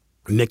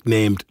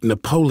 Nicknamed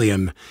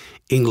Napoleon,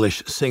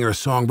 English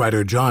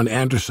singer-songwriter John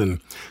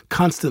Anderson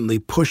constantly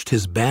pushed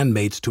his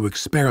bandmates to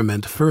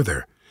experiment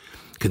further.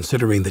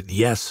 Considering that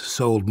Yes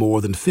sold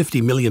more than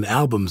 50 million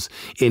albums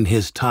in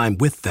his time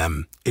with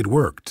them, it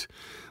worked.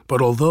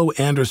 But although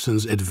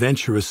Anderson's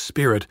adventurous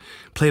spirit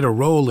played a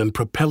role in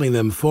propelling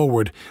them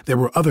forward, there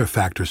were other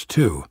factors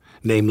too,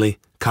 namely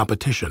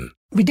competition.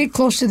 We did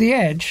Close to the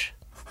Edge,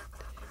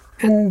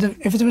 and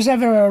if there was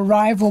ever a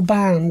rival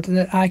band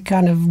that I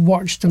kind of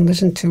watched and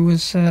listened to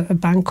was a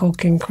band called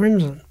King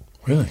Crimson.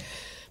 Really?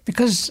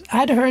 Because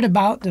I'd heard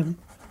about them,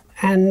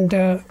 and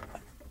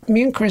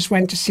me and Chris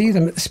went to see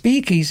them at the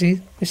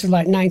Speakeasy. This is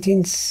like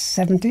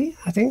 1970,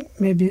 I think,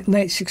 maybe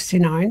late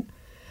 69.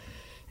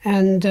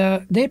 And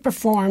they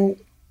performed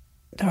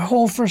their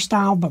whole first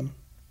album,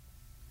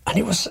 and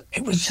it was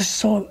just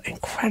so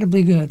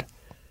incredibly good.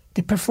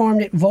 They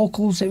performed it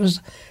vocals. It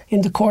was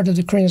in the Court of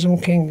the Crimson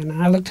King,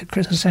 and I looked at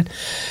Chris and said,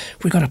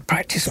 "We got to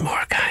practice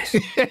more, guys.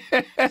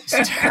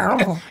 It's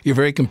terrible." You're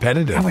very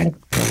competitive. I went.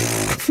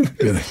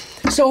 Really?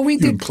 So we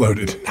did. You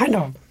imploded. I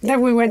know.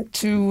 Then we went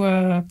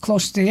to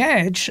Close to the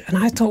Edge, and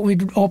I thought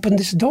we'd open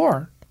this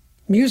door.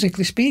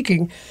 Musically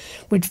speaking,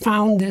 we'd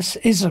found this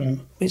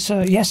ism. It's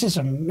a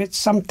yes-ism. It's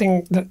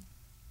something that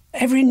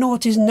every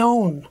note is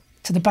known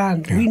to the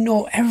band. Yeah. We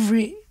know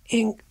every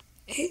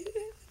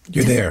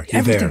You're there.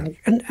 Everything.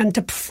 And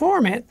to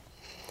perform it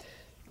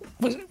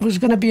was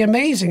going to be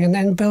amazing. And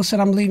then Bill said,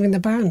 "I'm leaving the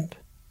band."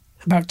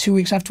 About 2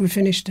 weeks after we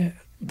finished it.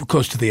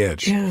 Close to the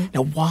Edge. Yeah.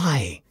 Now,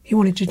 why? He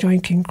wanted to join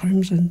King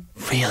Crimson.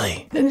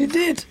 Really? And he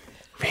did.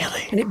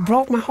 Really? And it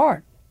broke my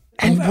heart.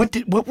 And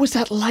what was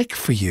that like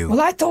for you?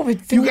 Well, I thought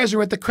you guys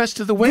are at the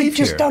crest of the wave We've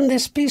just here. done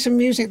this piece of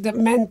music that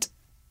meant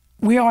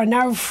we are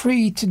now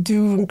free to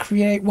do and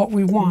create what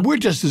we want.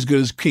 We're just as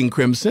good as King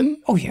Crimson.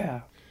 Oh,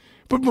 yeah.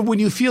 But when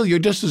you feel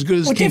you're just as good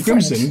as King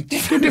different. Crimson,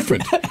 you're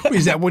different.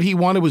 Is that what he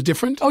wanted was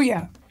different? Oh,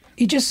 yeah.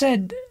 He just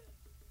said,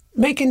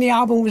 making the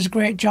album was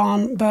great,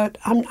 John, but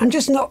I'm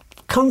just not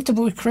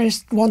comfortable with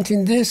Chris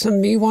wanting this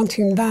and me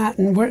wanting that.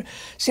 And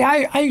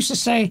I used to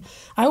say,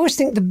 I always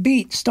think the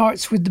beat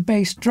starts with the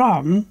bass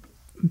drum,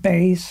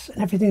 bass,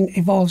 and everything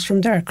evolves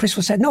from there. Chris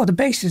would say, no, the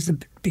bass is the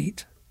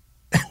beat.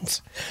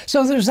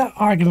 So there's that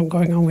argument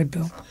going on with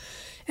Bill.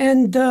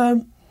 And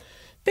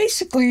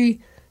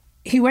basically,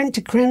 he went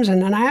to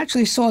Crimson, and I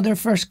actually saw their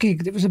first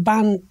gig. It was a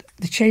band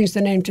that changed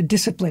the name to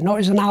Discipline. It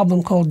was an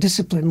album called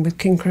Discipline with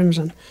King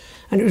Crimson.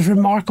 And it was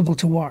remarkable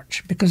to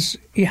watch because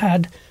you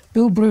had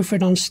Bill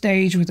Bruford on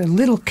stage with a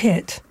little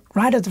kit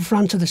right at the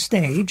front of the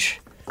stage.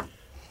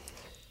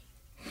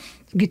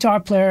 Guitar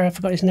player, I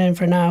forgot his name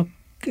for now,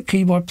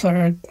 keyboard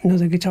player,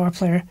 another guitar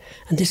player,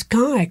 and this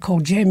guy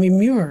called Jamie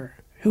Muir,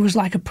 who was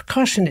like a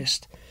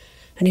percussionist.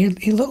 And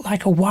he looked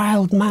like a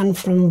wild man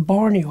from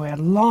Borneo. He had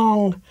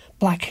long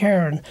black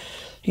hair, and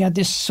he had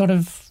this sort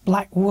of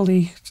black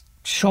woolly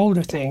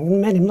shoulder thing. It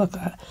made him look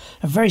a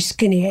very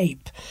skinny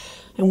ape.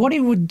 And what he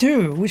would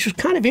do, which was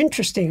kind of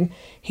interesting,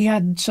 he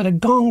had sort of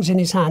gongs in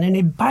his hand, and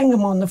he'd bang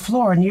them on the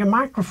floor near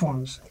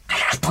microphones.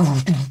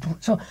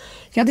 So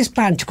he had this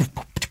band,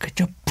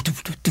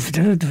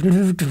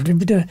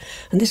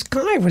 and this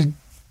guy was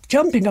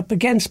jumping up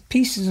against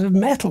pieces of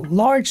metal,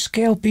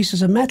 large-scale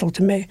pieces of metal,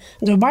 to make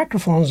the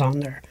microphones on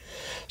there.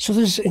 So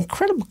there's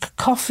incredible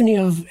cacophony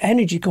of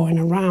energy going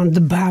around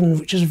the band,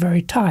 which is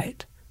very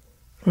tight,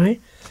 right?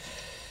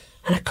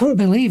 And I couldn't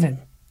believe him.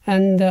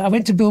 And I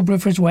went to Bill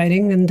Bruford's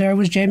wedding, and there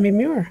was Jamie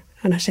Muir.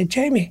 And I said,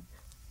 Jamie,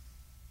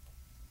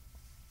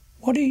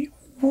 what are you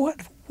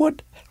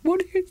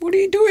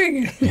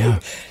doing? Yeah.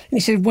 And he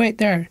said, wait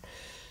there.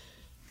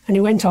 And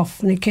he went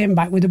off, and he came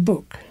back with a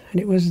book. And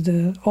it was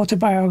the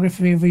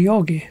autobiography of a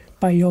yogi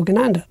by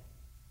Yogananda.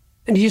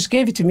 And he just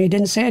gave it to me. He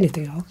didn't say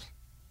anything else.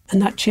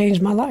 And that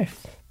changed my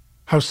life.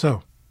 How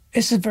so?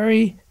 It's a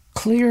very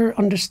clear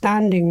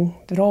understanding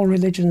that all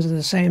religions are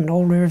the same and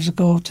all rivers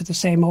go to the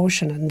same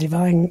ocean, and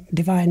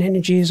divine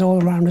energy is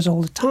all around us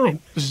all the time.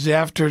 This is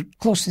after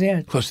Close to the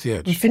Edge. Close to the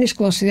Edge. We finished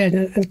Close to the Edge.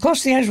 And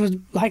Close to the Edge was,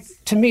 like,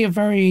 to me, a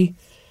very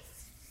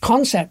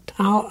concept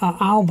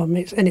album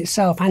in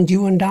itself, and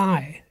You and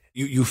I.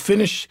 You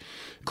finish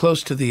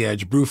Close to the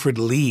Edge. Bruford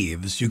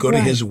leaves. You go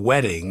to his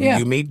wedding. Yeah.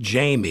 You meet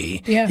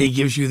Jamie. Yeah. He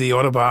gives you the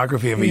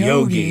autobiography of a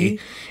yogi.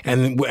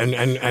 And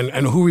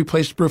who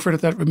replaced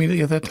Bruford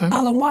immediately at that time?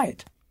 Alan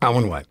White.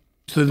 Alan White.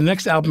 So the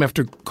next album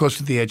after Close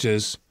to the Edge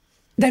is?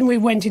 Then we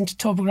went into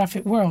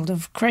Topographic World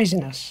of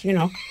Craziness, you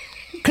know.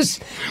 Cause,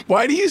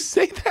 why do you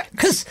say that?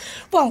 Because,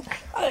 well,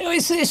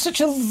 it's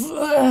such a,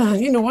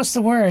 what's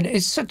the word?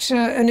 It's such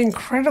an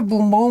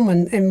incredible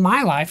moment in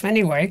my life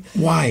anyway.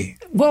 Why?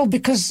 Well,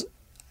 because,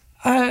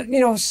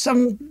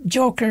 some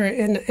joker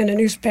in a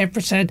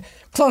newspaper said,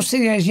 Close to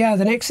the Edge,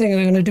 the next thing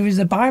they're going to do is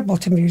the Bible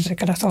to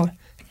music. And I thought,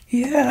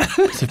 yeah.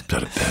 It's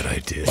not a bad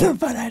idea. Not a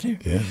bad idea.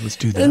 Yeah, let's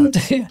do that.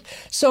 And,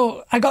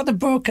 so I got the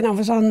book, and I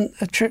was on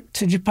a trip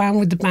to Japan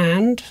with the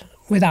band,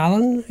 with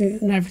Alan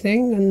and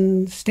everything,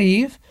 and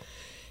Steve.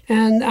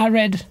 And I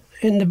read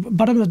in the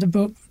bottom of the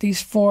book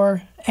these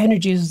 4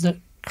 energies that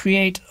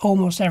create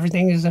almost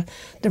everything. Is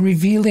the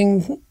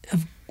revealing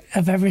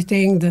of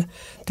everything, the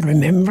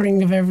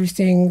remembering of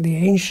everything, the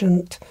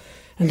ancient,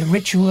 and the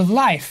ritual of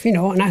life,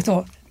 And I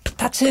thought,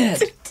 that's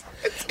it.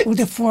 With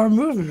the 4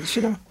 movements,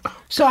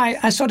 So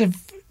I sort of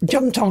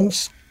jumped on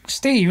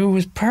Steve, who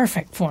was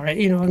perfect for it.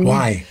 You know. And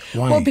Why?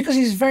 Why? Well, because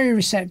he's very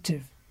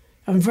receptive.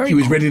 And very. He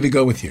was ready to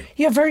go with you.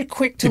 Yeah, very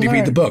quick to Did learn.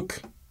 he read the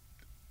book?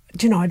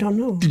 Do you know? I don't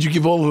know. Did you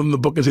give all of them the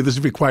book and say this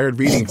is required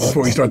reading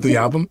before you start the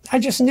album? I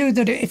just knew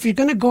that if you're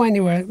going to go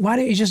anywhere, why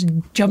don't you just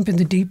jump in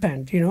the deep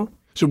end? You know.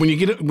 So when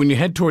you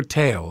head toward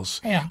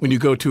Tales, Yeah. when you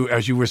go to,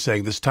 as you were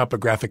saying, this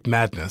topographic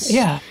madness,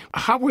 Yeah.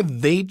 how are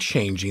they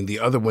changing the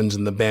other ones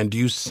in the band? Do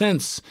you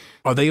sense,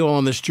 are they all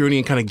on this journey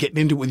and kind of getting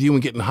into it with you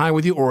and getting high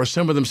with you? Or are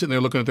some of them sitting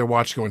there looking at their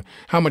watch going,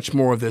 how much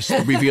more of this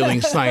revealing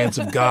science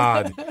of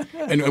God?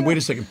 And wait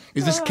a second,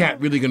 is this cat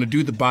really going to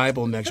do the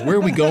Bible next? Where are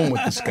we going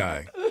with this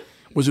guy?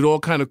 Was it all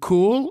kind of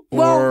cool? Or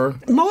Well,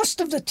 most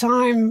of the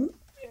time,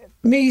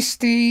 me,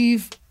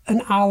 Steve,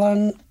 and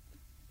Alan,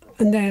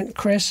 and then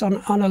Chris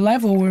on a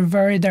level were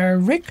very there.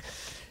 Rick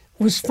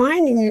was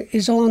finding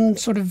his own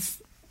sort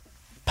of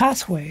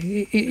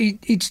pathway.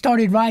 He'd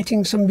started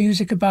writing some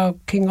music about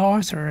King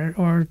Arthur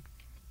or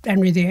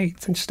Henry VIII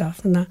and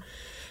stuff, and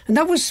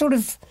that was sort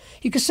of,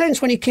 you could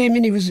sense when he came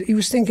in he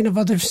was thinking of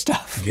other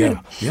stuff. Yeah, you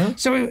know? yeah.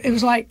 So it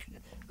was like,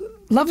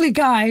 lovely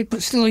guy,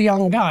 but still a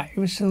young guy.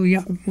 He was still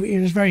young. He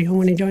was very young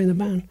when he joined the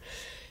band,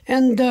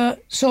 and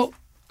so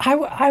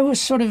I was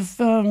sort of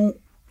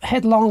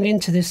headlong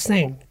into this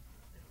thing.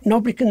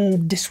 Nobody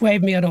can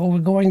dissuade me at all. We're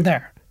going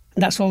there.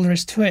 And that's all there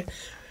is to it.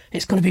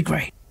 It's going to be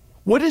great.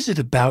 what is it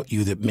about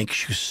you that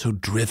makes you so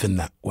driven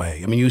that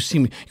way? I mean,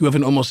 you have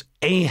an almost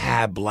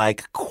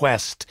Ahab-like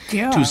quest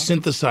to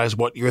synthesize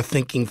what you're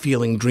thinking,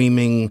 feeling,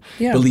 dreaming,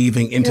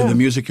 believing into the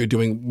music you're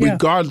doing,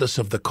 regardless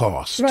of the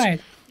cost. Right.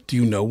 Do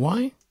you know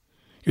why?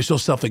 You're so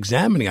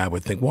self-examining, I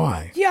would think.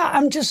 Why? Yeah,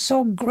 I'm just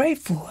so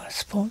grateful, I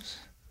suppose.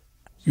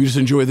 You just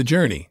enjoy the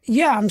journey.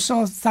 Yeah, I'm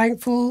so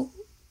thankful.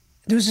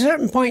 There was a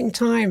certain point in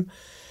time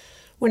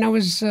when I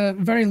was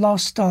very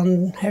lost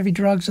on heavy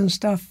drugs and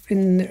stuff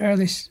in the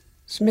early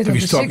middle of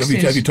the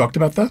 60s. Have you talked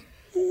about that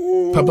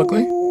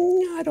publicly?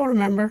 I don't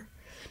remember.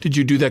 Did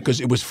you do that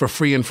because it was for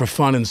free and for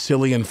fun and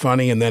silly and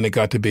funny, and then it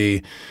got to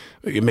be,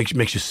 it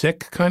makes you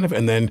sick, kind of?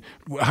 And then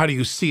how do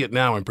you see it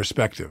now in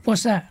perspective?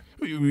 What's that?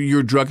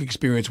 Your drug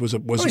experience was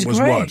great.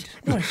 what?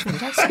 Oh, it's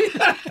fantastic.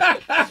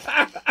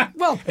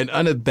 Well, an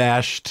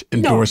unabashed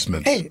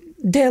endorsement. No, hey,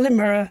 Daily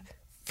Mirror,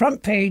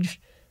 front page,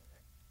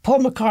 Paul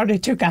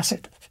McCartney took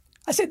acid.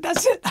 I said,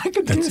 that's it. I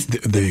could do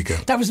it. There you go.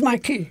 That was my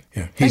key.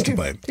 Yeah, he's Thank to you.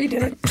 blame. He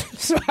did it.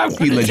 So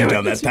He led you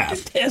down that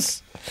path.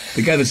 Yes.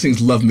 The guy that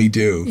sings "Love Me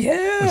Do."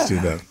 Yeah. Let's do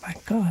that. My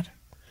God.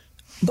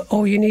 But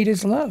all you need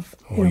is love.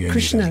 All you need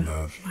Krishna. is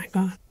love. My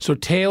God. So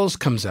Tales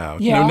comes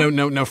out. Yeah.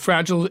 No.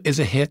 Fragile is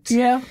a hit.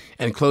 Yeah.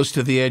 And Close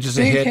to the Edge is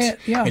Big a hit. hit,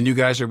 yeah. And you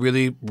guys are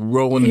really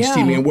rolling and Yeah.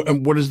 steaming.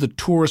 And what is the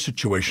tour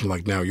situation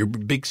like now? You're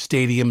big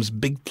stadiums,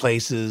 big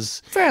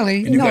places.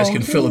 Fairly. And you guys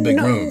can fill a big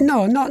room.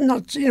 No, not.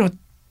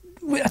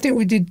 I think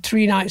we did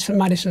 3 nights at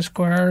Madison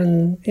Square,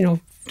 and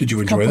Did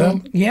you enjoy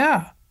that?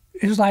 Yeah.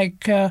 It was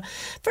like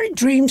very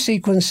dream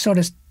sequence, sort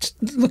of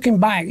looking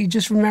back. You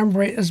just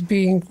remember it as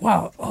being,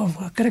 wow,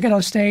 I've got to get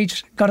on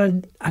stage.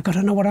 I got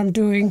to know what I'm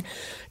doing.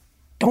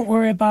 Don't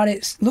worry about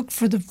it. Look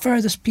for the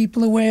furthest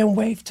people away and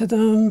wave to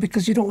them,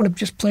 because you don't want to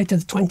just play to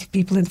the 20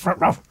 people in the front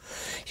row.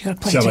 You got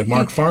to play. Sound like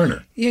Mark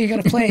Farner. Yeah, you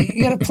got to play.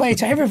 You got to play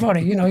to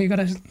everybody. You got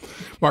to.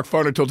 Mark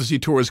Farner told us he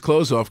tore his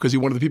clothes off because he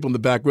wanted the people in the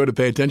back row to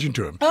pay attention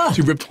to him. So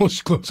he ripped all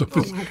his clothes off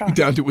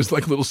down to it was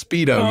like a little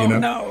Speedo,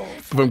 no.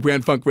 From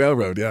Grand Funk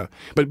Railroad, yeah.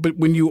 But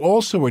when you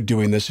also are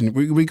doing this, and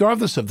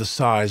regardless of the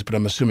size, but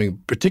I'm assuming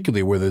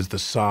particularly where there's the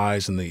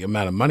size and the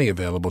amount of money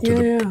available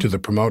to the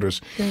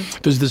promoters,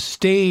 does the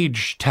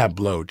stage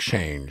tableau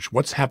change?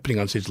 What's happening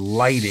on stage?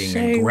 Lighting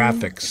and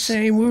graphics?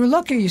 Same. We were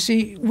lucky, you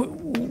see.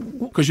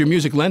 Because your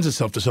music lends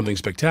itself to something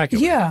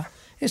spectacular. Yeah.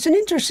 It's an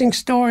interesting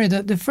story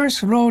that the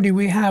first roadie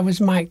we had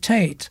was Mike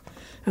Tate.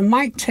 And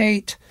Mike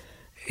Tate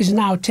is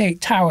now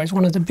Tate Towers,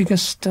 one of the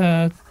biggest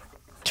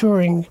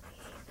touring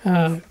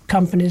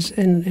companies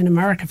in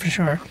America for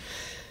sure.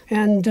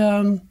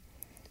 And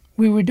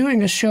we were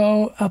doing a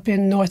show up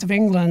in north of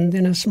England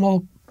in a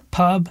small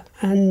pub,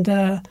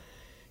 and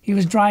he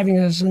was driving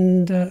us,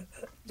 and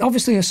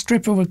obviously a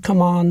stripper would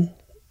come on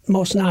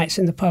most nights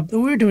in the pub. But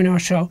we were doing our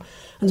show,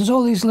 and there's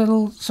all these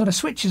little sort of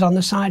switches on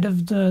the side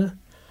of the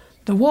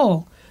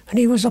wall, and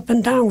he was up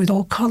and down with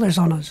all colours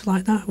on us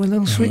like that, with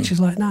little switches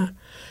like that.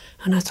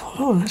 And I thought,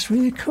 oh, that's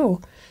really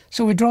cool.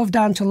 So we drove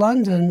down to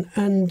London,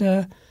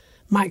 and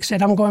Mike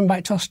said, I'm going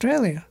back to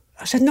Australia.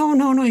 I said, no,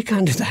 you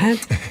can't do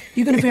that.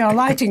 You're going to be our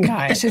lighting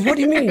guy. I said, what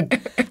do you mean?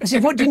 I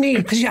said, what do you need?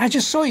 Because I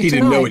just saw you tonight. He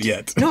didn't know it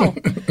yet. No.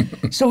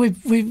 So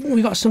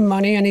we got some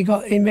money, and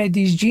he made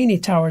these genie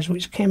towers,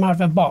 which came out of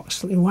a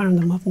box. We wound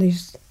them up in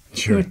these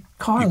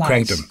car lights.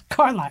 Cranked them.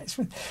 Car lights.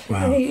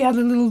 Wow. And he had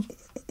a little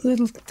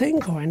thing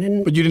going.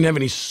 And But you didn't have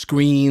any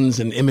screens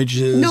and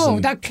images? no,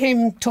 that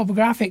came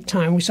topographic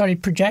time. We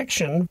started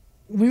projection.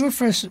 We were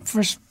first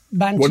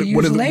band to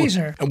use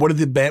laser. And what did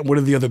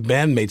the other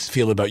bandmates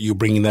feel about you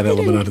bringing that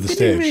element onto the They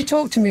stage? didn't really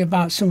talk to me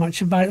about so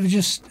much about it. It was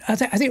just, I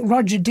think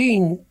Roger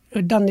Dean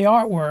had done the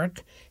artwork.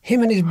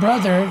 Him and his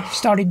brother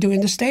started doing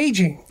the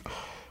staging.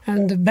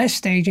 And the best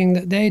staging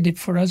that they did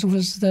for us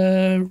was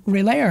the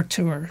Relayer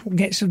tour,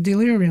 Gates of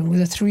Delirium,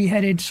 with a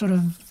 3-headed sort of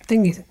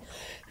thingy.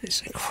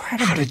 It's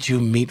incredible. How did you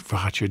meet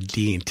Roger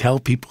Dean? Tell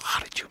people,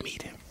 how did you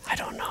meet him? I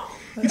don't know.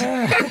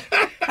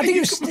 I think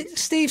it was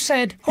Steve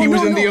said... He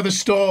was in the other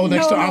stall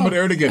next to Ahmet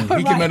Ertegun.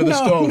 He came out of the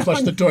stall and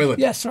flushed the toilet.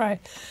 Yes, right.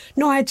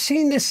 No, I'd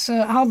seen this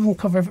album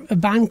cover of a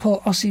band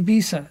called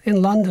Osibisa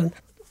in London.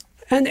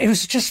 And it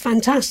was just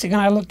fantastic. And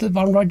I looked at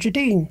Roger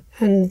Dean.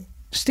 And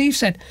Steve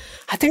said,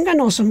 I think I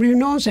know somebody who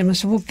knows him. I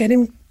said, well, get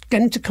him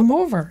to come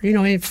over. You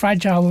know,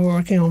 Fragile, we were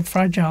working on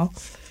Fragile.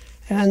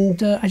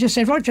 And I just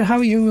said, Roger, how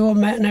are you? We all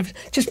met and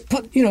everything. Just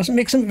put,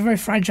 make something very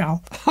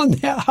fragile on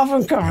the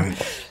album cover.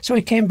 Right. So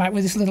he came back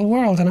with this little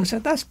world. And I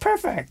said, that's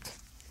perfect.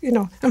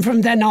 And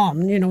from then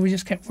on, we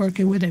just kept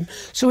working with him.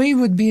 So he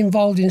would be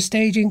involved in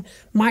staging.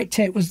 Mike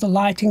Tate was the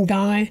lighting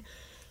guy.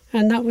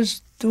 And that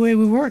was the way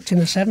we worked in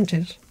the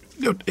 70s.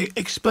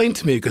 Explain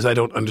to me, because I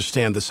don't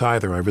understand this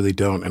either. I really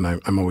don't. And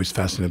I'm always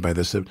fascinated by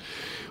this.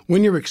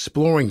 When you're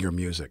exploring your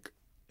music,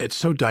 it's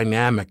so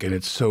dynamic and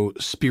it's so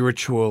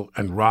spiritual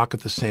and rock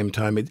at the same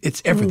time.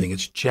 It's everything.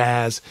 It's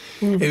jazz.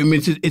 I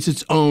mean, it's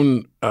its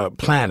own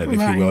planet, if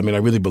you will. I mean, I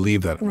really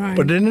believe that. Right.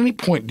 But at any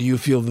point, do you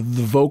feel that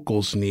the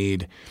vocals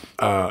need,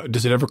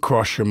 does it ever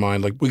cross your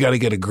mind, like, we got to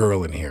get a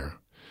girl in here?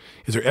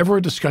 Is there ever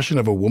a discussion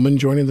of a woman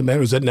joining the band,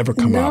 or does that never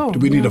come up? Do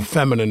we need a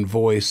feminine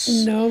voice?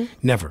 No.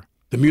 Never.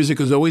 The music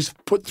is always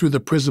put through the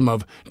prism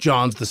of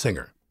John's the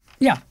singer.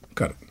 Yeah.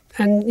 Got it.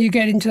 And you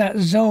get into that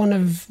zone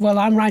of, well,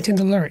 I'm writing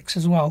the lyrics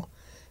as well,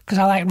 because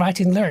I like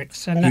writing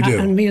lyrics. And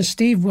me and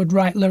Steve would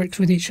write lyrics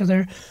with each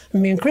other,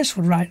 and me and Chris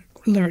would write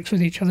lyrics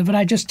with each other. But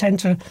I just tend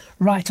to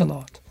write a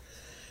lot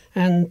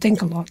and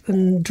think a lot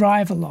and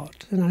drive a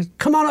lot. And I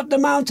come on up the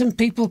mountain,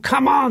 people,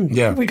 come on.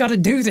 Yeah. We got to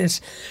do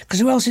this. Because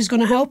who else is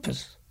going to help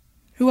us?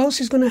 Who else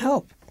is going to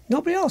help?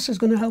 Nobody else is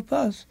going to help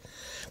us.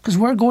 Because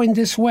we're going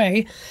this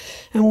way,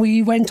 and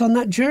we went on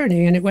that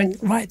journey, and it went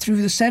right through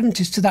the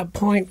 70s to that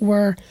point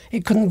where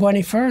it couldn't go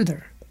any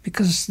further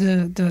because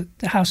the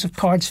House of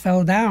Cards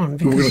fell down.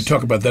 We're going to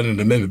talk about that in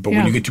a minute. But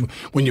when you get to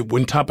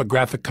when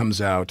Topographic comes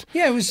out,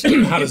 it was.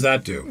 How does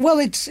that do? Well,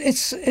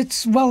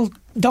 it's well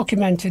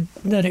documented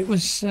that it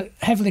was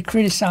heavily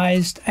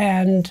criticised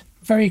and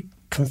very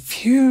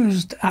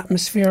confused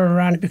atmosphere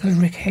around it because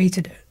Rick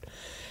hated it.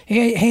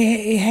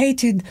 He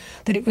hated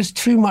that it was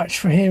too much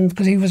for him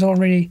because he was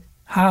already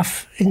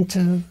half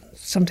into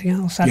something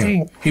else, I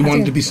think. He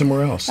wanted to be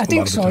somewhere else. I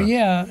think so,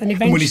 yeah. And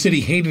eventually, when he said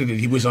he hated it,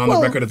 he was on the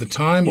record at the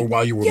time or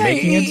while you were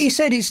making it? He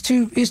said it's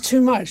too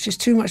much. It's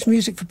too much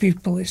music for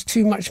people. It's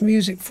too much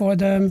music for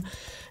them.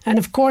 And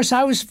of course,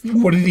 I was...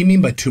 What did he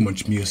mean by too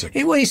much music?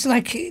 It's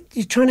like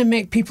you're trying to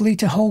make people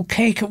eat a whole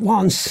cake at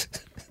once.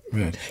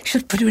 Right. You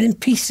should put it in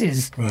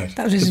pieces. Right.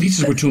 The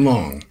pieces were too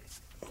long.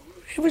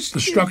 The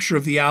structure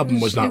of the album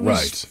was not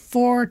right. It was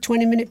 4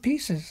 20-minute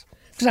pieces.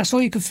 Because that's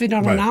all you could fit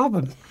on an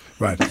album.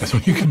 Right, that's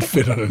what you can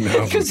fit on an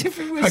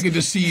album. I can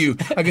just see you.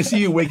 I can see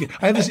you waking.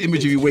 I have this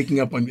image of you waking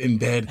up in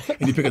bed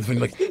and you pick up the phone.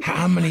 You're like,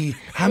 how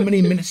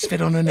many minutes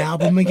fit on an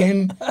album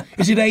again?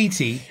 Is it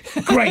 80?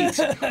 Great.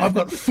 I've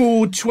got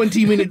 4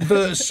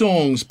 20-minute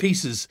songs,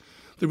 pieces.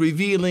 The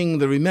revealing,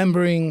 the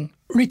remembering,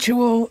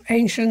 ritual,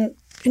 ancient,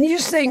 and you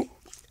just think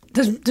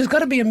there's got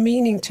to be a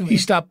meaning to it. He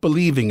stopped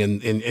believing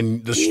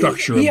in the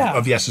structure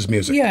of Yes's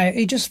music. Yeah,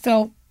 he just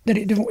felt that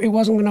it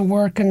wasn't going to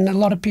work, and a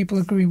lot of people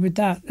agree with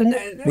that. And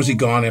was he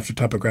gone after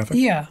Topographic?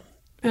 Yeah.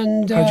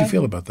 And how did you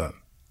feel about that?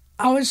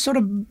 I was sort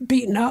of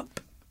beaten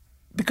up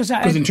because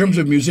in terms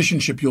of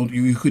musicianship,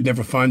 you could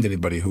never find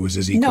anybody who was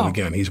his equal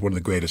again. He's one of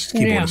the greatest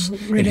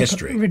keyboardists in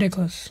history.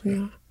 Ridiculous.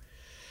 Yeah.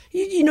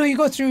 You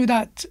go through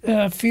that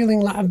feeling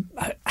like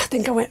I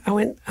think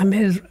I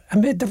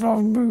made the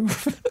wrong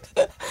move.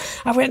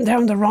 I went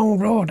down the wrong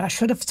road. I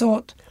should have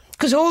thought.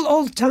 Because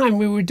all the time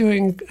we were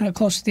doing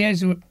Close to the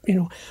Edge,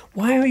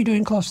 why are you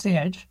doing Close to the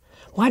Edge?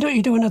 Why don't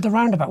you do another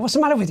roundabout? What's the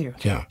matter with you?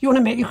 Yeah. You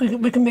want to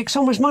we can make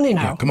so much money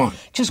now. Yeah, come on.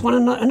 Just want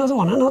another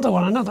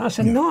one. I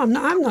said, no, I'm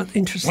not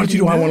interested. Why don't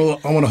you do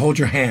I want to hold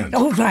your hand?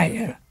 Oh, right,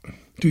 yeah.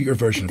 Do your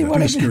version of that. Do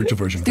the spiritual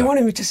version of that. They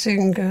wanted me to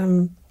sing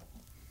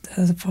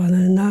For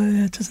the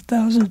Night Has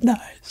 1,000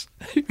 Eyes.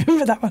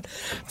 Remember that one?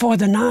 For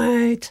the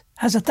night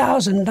has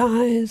 1,000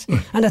 eyes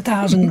and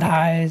 1,000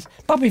 eyes.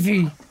 Bobby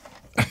V.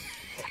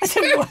 I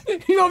said, what?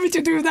 You want me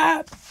to do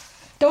that?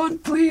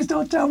 Please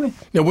don't tell me.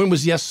 Now, when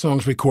was Yes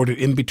Songs recorded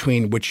in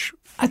between which?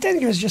 I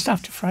think it was just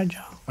after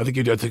Fragile. I think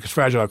it's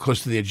Fragile,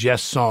 Close to the Edge,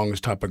 Yes Songs,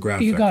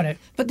 Topographic. You got it.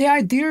 But the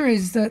idea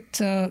is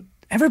that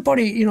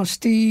everybody,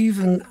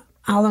 Steve and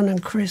Alan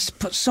and Chris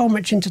put so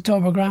much into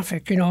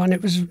Topographic, and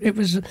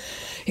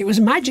it was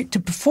magic to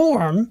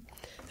perform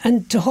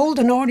and to hold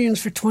an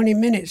audience for 20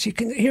 minutes. You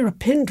can hear a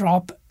pin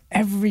drop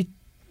every.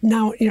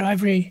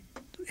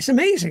 It's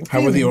amazing.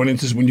 How were the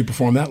audiences when you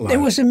performed that live? It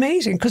was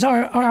amazing because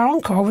our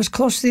encore was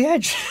Close to the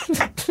Edge.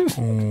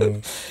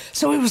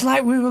 So it was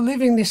like we were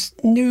living this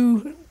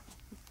new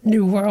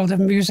world of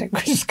music,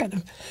 which is kind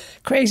of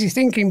crazy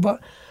thinking.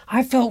 But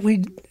I felt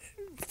we'd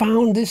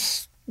found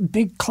this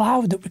big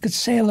cloud that we could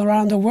sail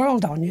around the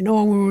world on, and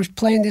we were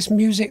playing this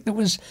music that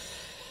was,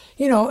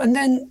 You know, and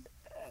then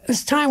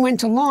as time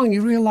went along,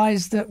 you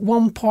realised that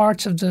one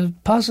part of the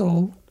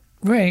puzzle,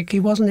 Rick, he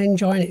wasn't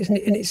enjoying it, and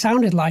it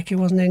sounded like he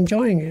wasn't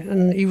enjoying it.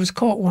 And he was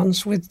caught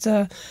once with,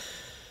 what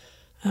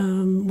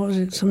was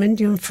it, some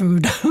Indian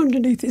food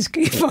underneath his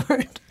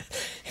keyboard.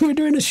 We were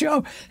doing a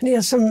show, and he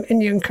had some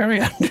Indian curry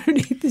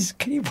underneath his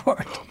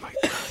keyboard. Oh, my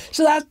God.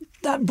 So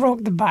that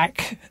broke the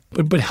back.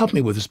 But help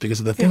me with this,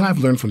 because the thing I've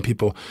learned from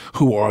people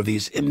who are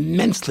these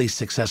immensely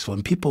successful,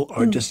 and people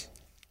are just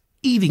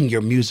eating your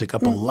music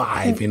up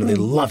alive. You know, they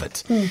love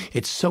it.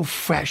 It's so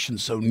fresh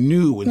and so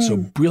new and so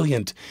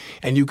brilliant.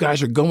 And you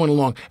guys are going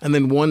along, and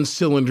then one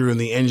cylinder in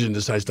the engine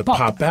decides to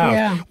pop out.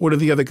 Yeah. What are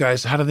the other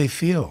guys? How do they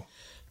feel?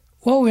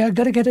 Well, we had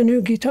got to get a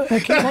new keyboard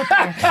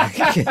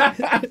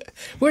player.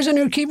 Where's a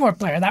new keyboard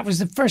player? That was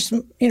the first,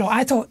 you know,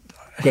 I thought,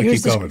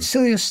 here's the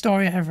silliest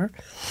story ever.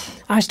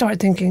 I started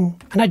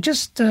thinking, and I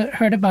just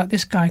heard about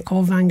this guy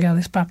called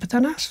Vangelis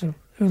Papathanassiou,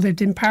 who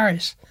lived in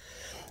Paris.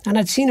 And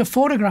I'd seen a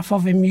photograph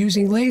of him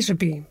using laser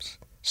beams.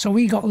 So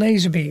we got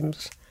laser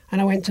beams.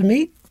 And I went to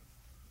meet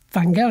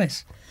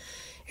Vangelis.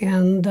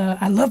 And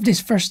I loved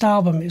his first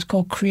album. It's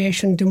called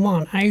Creation du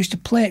Monde. I used to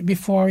play it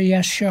before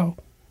Yes Show.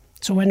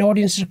 So when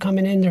audiences are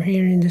coming in, they're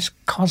hearing this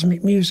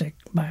cosmic music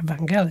by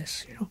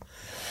Vangelis, you know.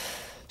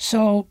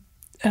 So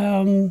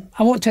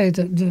I won't tell you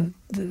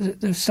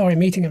the story of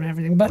meeting him and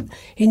everything, but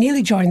he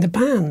nearly joined the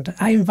band.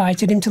 I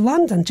invited him to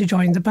London to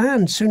join the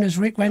band as soon as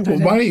Rick went. Well,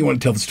 why don't you want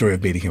to tell the story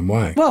of meeting him?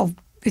 Why? Well,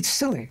 it's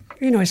silly.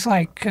 You know, it's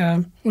like...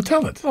 well,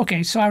 tell it.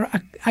 Okay, so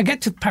I get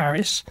to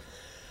Paris.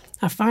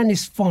 I find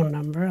his phone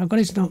number. I got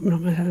his number.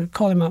 I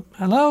call him up.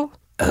 Hello?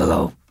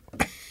 Hello.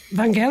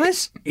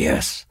 Vangelis?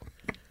 Yes.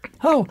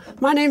 Oh,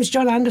 my name's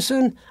John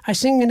Anderson. I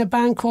sing in a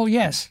band called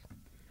Yes.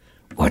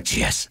 What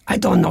Yes? I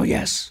don't know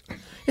Yes.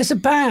 It's a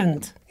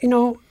band, you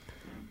know.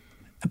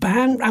 A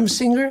band, I'm a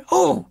singer.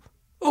 Oh,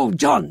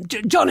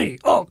 Johnny,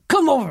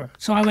 come over.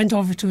 So I went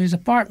over to his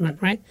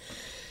apartment, right?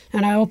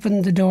 And I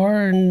opened the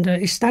door, and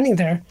he's standing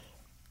there,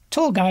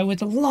 tall guy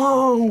with a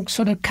long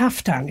sort of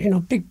kaftan, you know,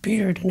 big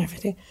beard and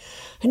everything.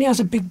 And he has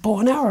a big bow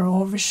and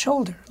arrow over his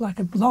shoulder, like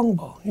a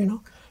longbow, you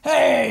know.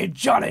 Hey,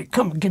 Johnny,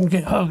 come give me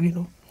a hug, you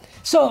know.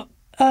 So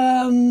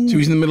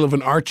he's in the middle of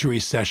an archery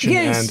session.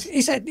 Yes, and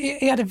he said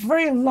he had a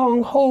very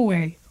long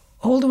hallway.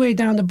 All the way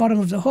down the bottom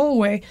of the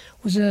hallway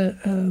was a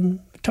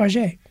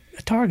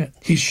target.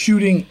 He's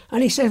shooting.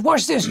 And he said,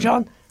 "Watch this,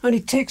 John." And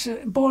he takes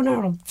a bow and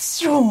arrow,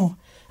 zoom,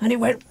 and it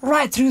went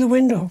right through the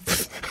window.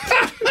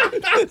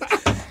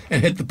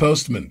 And hit the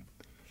postman.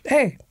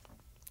 Hey,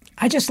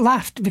 I just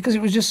laughed because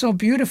it was just so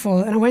beautiful.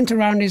 And I went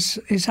around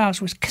his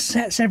house with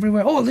cassettes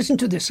everywhere. Oh, listen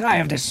to this. I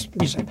have this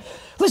music.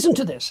 Listen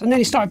to this. And then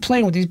he started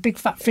playing with his big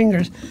fat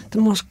fingers,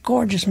 the most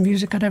gorgeous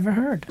music I'd ever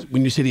heard.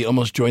 When you said he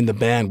almost joined the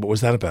band, what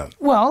was that about?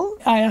 Well,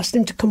 I asked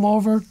him to come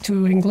over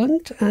to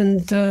England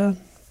and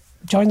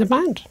join the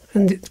band.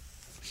 And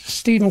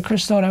Steve and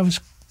Chris thought I was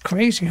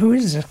crazy. Who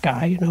is this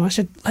guy? You know, I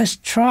said, let's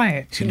try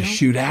it. He's going to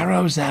shoot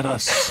arrows at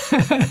us.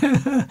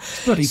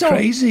 It's bloody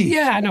crazy.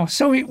 Yeah, I know.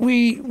 So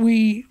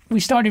we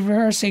started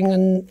rehearsing,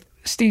 and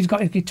Steve's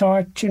got his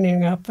guitar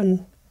tuning up,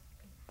 and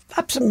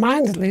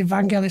absent-mindedly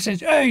Vangelis says,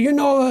 "Hey, you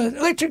know,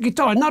 electric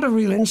guitar, not a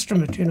real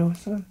instrument, you know."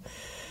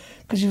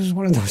 Because he was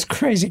one of those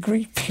crazy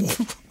Greek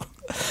people.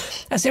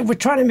 I said, "We're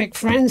trying to make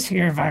friends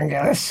here,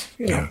 Vangelis."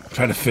 You know. Yeah,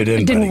 try to fit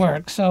in. It didn't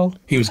work, so...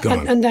 He was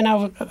gone. And then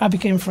I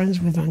became friends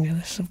with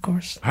Vangelis, of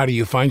course. How do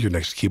you find your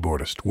next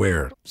keyboardist?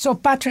 Where? So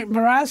Patrick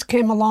Moraz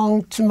came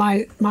along to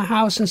my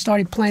house and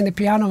started playing the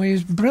piano. He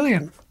was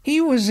brilliant.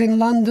 He was in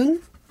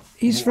London.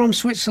 He's from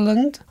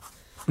Switzerland.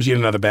 Was he in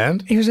another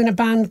band? He was in a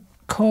band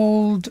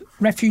called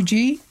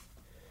Refugee.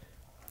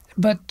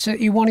 But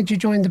he wanted to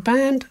join the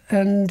band,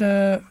 and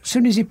as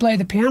soon as he played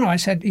the piano, I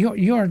said,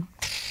 You're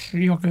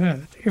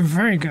good. You're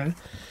very good.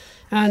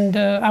 And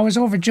I was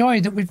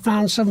overjoyed that we'd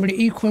found somebody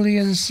equally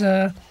as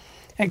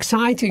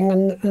exciting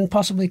and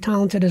possibly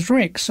talented as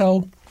Rick.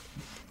 So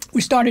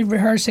we started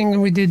rehearsing,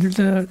 and we did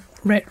the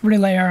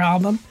Relayer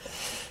album.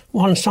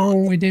 One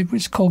song we did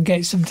was called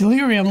Gates of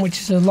Delirium, which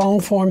is a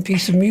long-form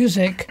piece of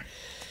music.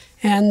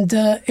 And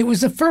it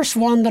was the first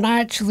one that I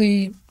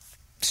actually...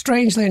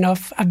 Strangely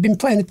enough, I've been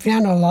playing the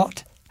piano a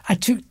lot. I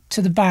took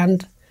to the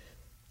band,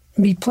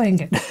 me playing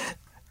it.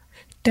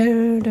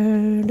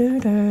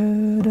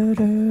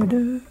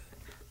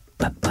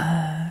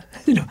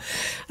 You know,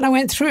 and I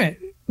went through it.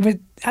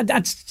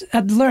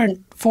 I'd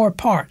learned 4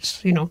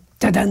 parts, you know.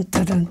 And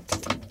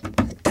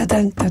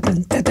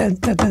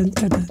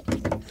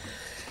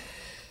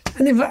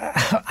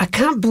I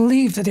can't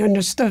believe that they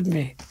understood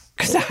me,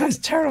 because I was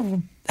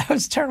terrible. So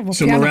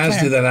Moraz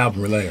did that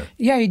album, Relayer?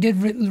 Yeah, he did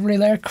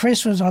Relayer.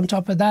 Chris was on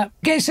top of that.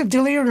 Gates of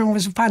Delirium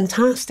was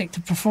fantastic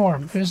to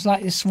perform. It was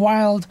like this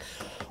wild,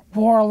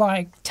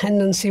 warlike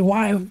tendency.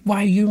 Why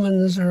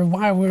humans, or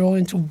why we're all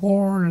into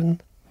war.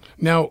 And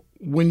now,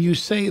 when you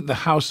say the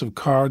House of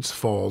Cards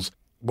falls,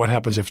 what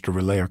happens after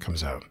Relayer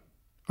comes out?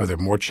 Are there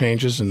more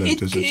changes, and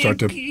does it start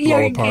to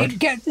blow apart? It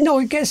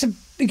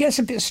gets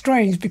a bit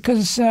strange,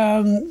 because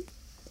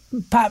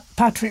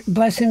Patrick,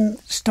 bless him,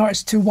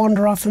 starts to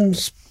wander off and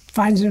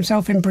finds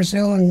himself in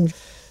Brazil and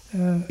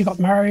he got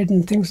married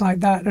and things like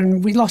that,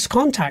 and we lost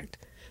contact.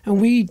 And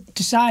we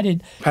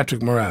decided...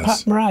 Patrick Moraz. Pat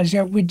Moraz,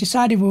 yeah. We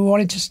decided we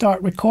wanted to start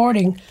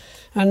recording,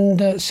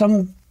 and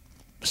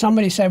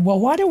somebody said, well,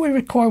 why don't we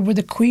record with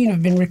the Queen?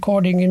 Have been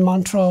recording in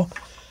Montreux.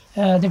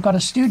 They've got a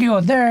studio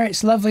there.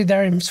 It's lovely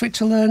there in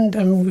Switzerland,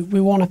 and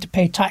we wanted to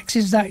pay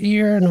taxes that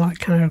year and all that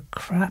kind of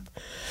crap.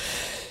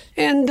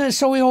 And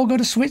so we all go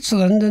to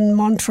Switzerland, and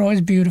Montreux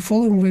is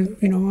beautiful, and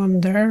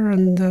I'm there,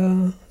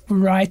 and we're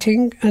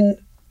writing, and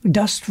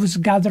dust was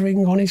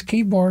gathering on his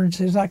keyboards.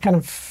 There's that kind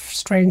of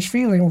strange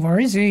feeling. Where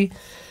is he?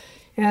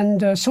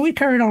 And so we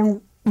carried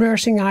on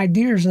rehearsing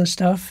ideas and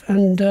stuff.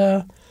 And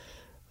I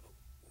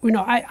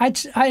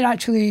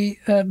actually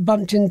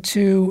bumped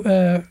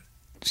into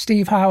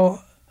Steve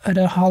Howe at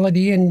a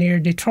Holiday Inn near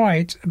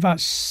Detroit about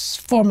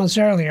 4 months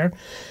earlier.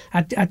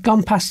 I'd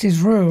gone past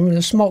his room, and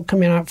the smoke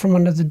coming out from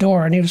under the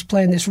door, and he was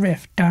playing this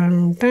riff,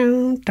 dun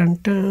dun dun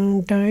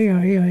dun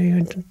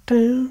dun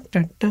dun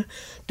dun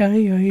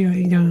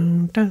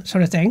dun dun,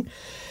 sort of thing.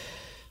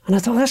 And I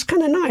thought, that's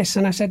kind of nice.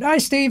 And I said, hi,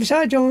 Steve.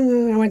 Hi, John.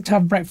 And I went to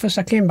have breakfast.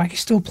 I came back. He's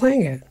still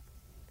playing it.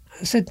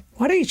 I said,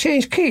 why don't you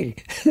change key?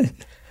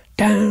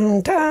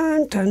 Dun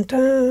dun dun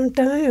dun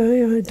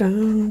dun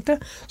dun dun.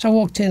 So I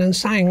walked in and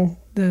sang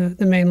the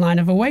main line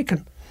of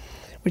Awaken,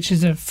 which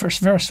is the first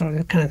verse or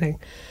that kind of thing.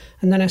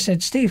 And then I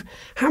said, Steve,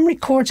 how many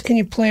chords can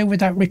you play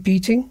without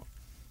repeating?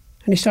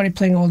 And he started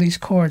playing all these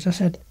chords. I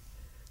said,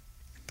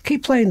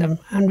 keep playing them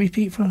and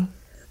repeat for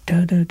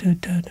da da da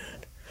da da.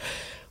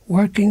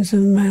 Workings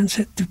of man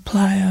set to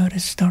ply out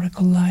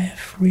historical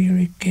life,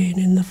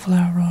 re-regaining the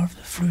flower of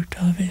the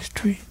fruit of his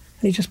tree.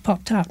 And he just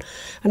popped out.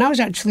 And I was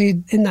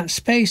actually in that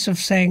space of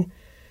saying,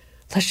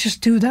 let's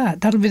just do that.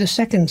 That'll be the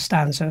second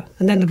stanza.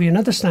 And then there'll be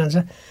another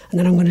stanza. And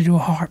then I'm going to do a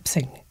harp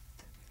thing.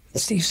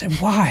 And Steve said,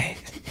 why?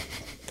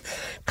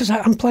 Because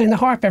I'm playing the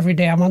harp every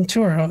day. I'm on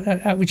tour,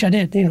 which I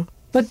did,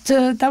 But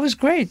that was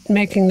great,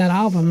 making that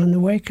album. And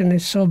Awaken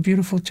is so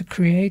beautiful to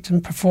create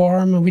and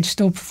perform. And we'd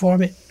still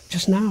perform it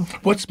just now.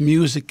 What's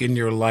music in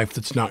your life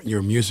that's not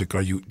your music?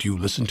 Do you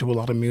listen to a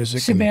lot of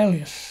music?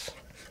 Sibelius.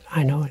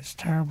 I know, it's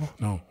terrible.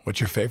 No. What's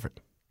your favorite?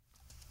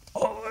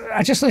 Oh,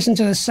 I just listened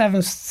to the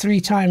Seventh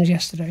 3 times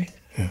yesterday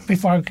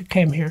before I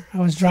came here. I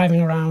was driving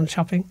around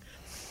shopping.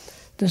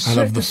 I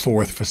love the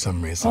Fourth for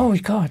some reason. Oh,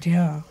 God,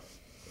 yeah.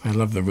 I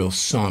love the real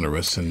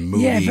sonorous and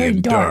moody very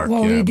and dark.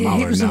 Well,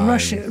 he was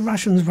the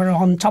Russians were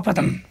on top of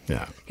them.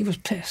 Yeah. He was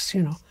pissed,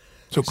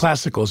 So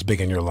classical is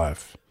big in your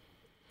life?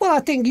 Well, I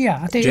think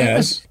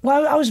Jazz?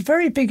 I was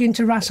very big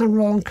into Rassan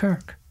Roland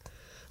Kirk.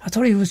 I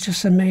thought he was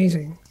just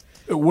amazing.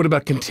 What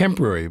about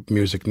contemporary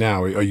music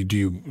now?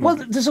 Well,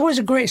 there's always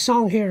a great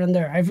song here and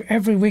there.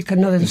 Every week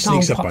another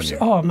song pops.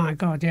 Oh, my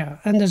God, yeah.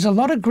 And there's a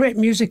lot of great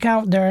music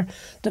out there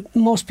that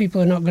most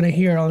people are not going to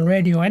hear on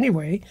radio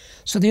anyway.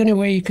 So the only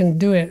way you can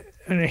do it,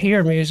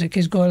 hear music,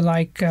 is go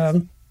like...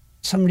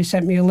 somebody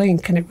sent me a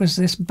link, and it was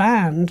this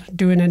band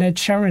doing an Ed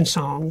Sheeran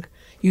song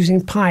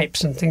using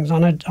pipes and things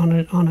on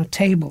a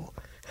table.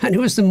 And it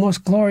was the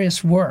most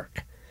glorious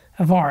work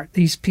of art,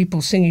 these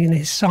people singing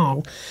his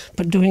song,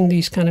 but doing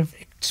these kind of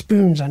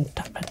spoons and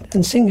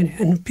singing it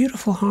in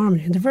beautiful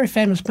harmony. And they're a very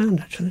famous band,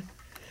 actually.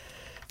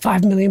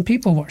 5 million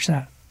people watch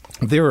that.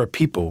 There are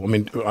people,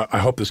 I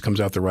hope this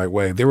comes out the right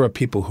way, there are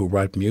people who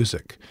write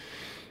music.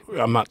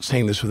 I'm not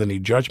saying this with any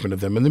judgment of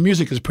them, and the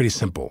music is pretty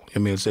simple.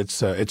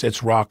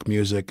 It's rock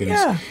music,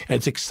 and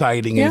it's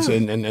exciting,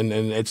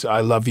 and it's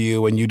I love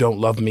you, and you don't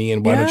love me,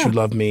 and why don't you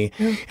love me?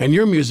 Yeah. And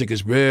your music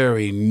is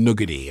very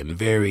nougaty and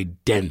very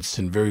dense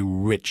and very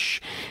rich.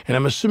 And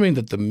I'm assuming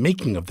that the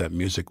making of that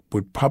music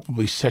would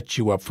probably set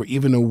you up for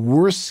even a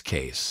worse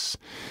case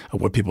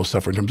of what people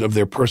suffer in terms of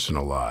their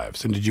personal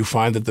lives. And did you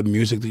find that the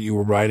music that you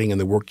were writing and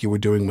the work you were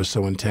doing was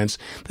so intense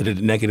that it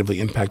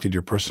negatively impacted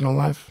your personal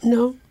life?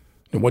 No.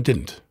 And what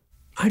didn't?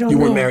 I don't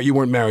know. You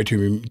weren't married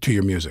to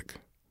your music?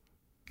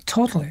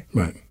 Totally.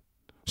 Right.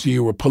 So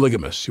you were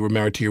polygamous. You were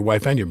married to your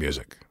wife and your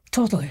music?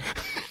 Totally.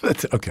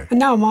 That's okay. And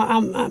now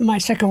my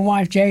second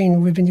wife,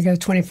 Jane, we've been together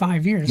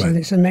 25 years, and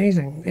it's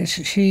amazing.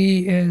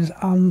 She is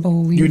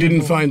unbelievable. You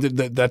didn't find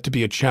that to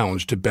be a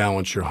challenge to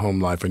balance your home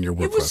life and your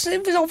work life?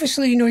 It was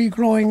obviously, you're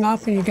growing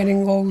up and you're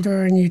getting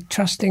older and you're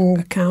trusting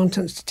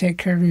accountants to take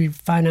care of your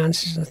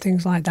finances and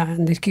things like that.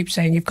 And they keep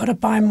saying, you've got to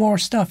buy more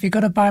stuff. You've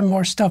got to buy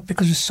more stuff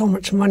because there's so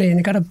much money and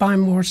you've got to buy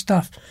more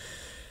stuff.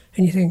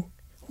 And you think,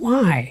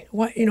 why?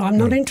 What? I'm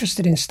not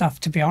interested in stuff,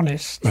 to be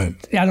honest. Right.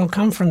 I don't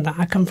come from that.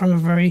 I come from a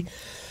very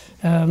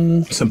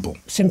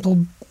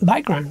simple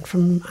background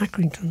from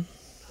Accrington.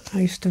 I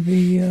used to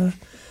be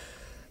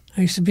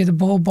the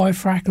ball boy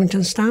for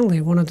Accrington Stanley,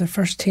 one of the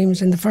first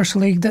teams in the first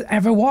league that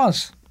ever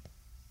was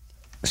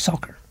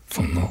soccer,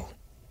 football.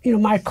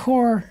 Mm-hmm. My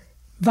core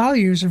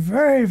values are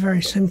very,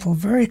 very simple,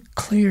 very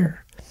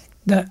clear.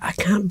 That I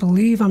can't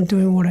believe I'm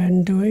doing what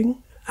I'm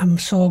doing. I'm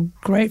so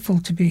grateful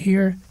to be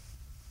here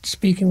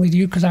speaking with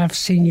you because I've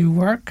seen you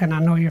work and I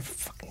know you're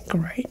fucking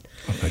great.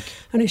 Oh, thank you.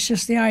 And it's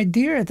just the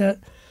idea that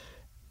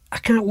I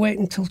can't wait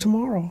until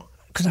tomorrow.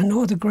 because I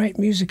know the great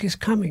music is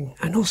coming.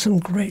 I know some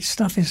great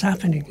stuff is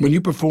happening. When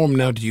you perform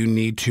now, do you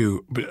need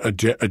to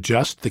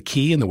adjust the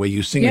key and the way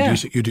you sing? Yeah. Or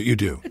you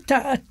do.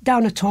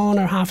 Down a tone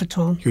or half a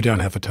tone. You're down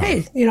half a tone.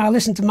 Hey, I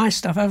listen to my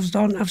stuff. I was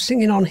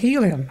singing on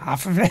helium,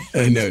 half of it.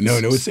 No.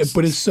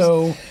 It's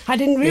so... I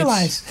didn't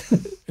realize.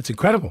 It's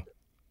incredible.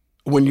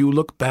 When you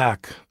look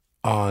back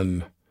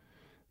on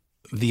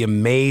the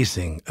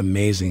amazing,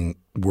 amazing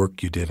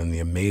work you did and the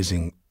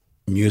amazing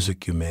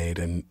music you made,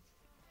 and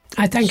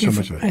I thank you.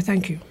 Much of it. I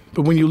thank you.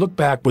 But when you look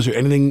back, was there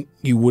anything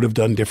you would have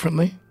done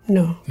differently?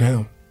 No.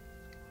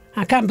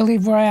 I can't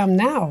believe where I am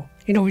now.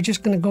 We're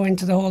just going to go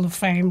into the Hall of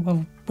Fame.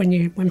 Well, when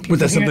people was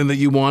that something that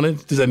you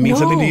wanted? Does that mean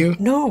something to you?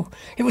 No.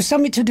 It was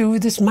something to do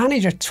with this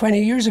manager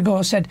 20 years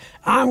ago said,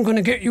 I'm going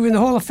to get you in the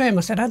Hall of Fame.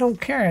 I said, I don't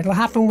care. It'll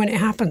happen when it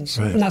happens.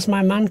 Right. And that's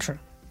my mantra.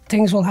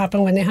 Things will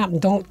happen when they happen.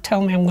 Don't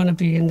tell me I'm going to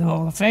be in the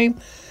Hall of Fame.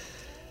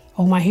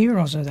 All my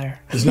heroes are there.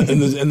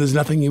 There's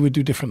nothing you would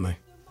do differently?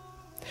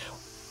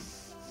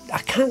 I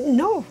can't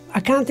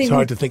think. It's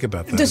hard to think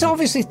about that. There's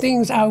obviously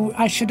things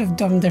I should have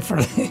done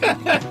differently.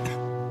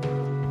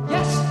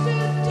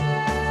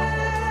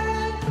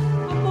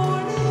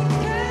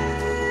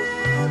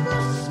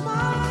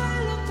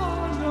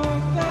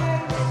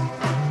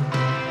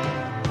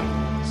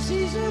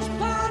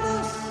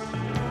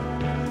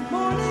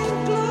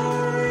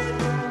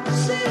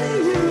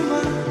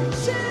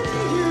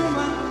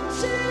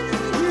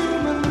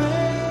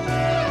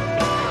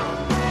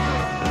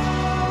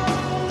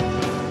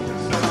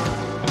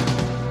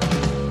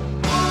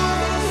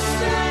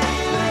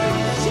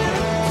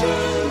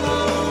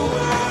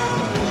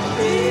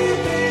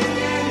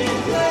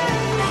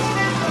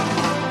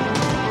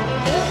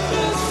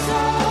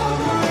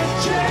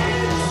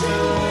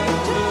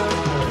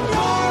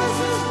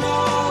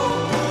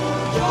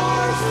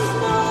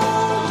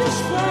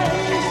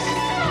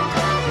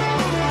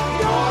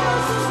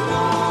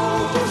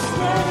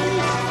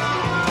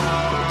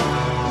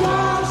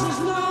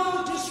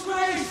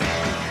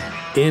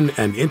 In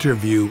an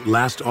interview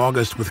last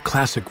August with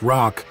Classic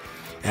Rock,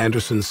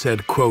 Anderson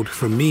said, quote,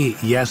 "For me,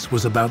 Yes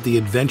was about the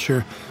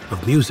adventure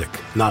of music,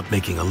 not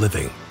making a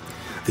living.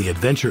 The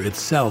adventure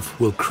itself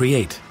will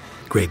create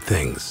great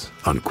things,"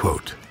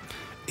 unquote.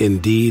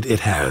 Indeed, it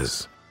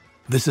has.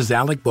 This is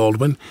Alec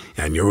Baldwin,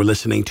 and you're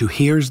listening to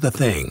Here's the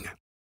Thing.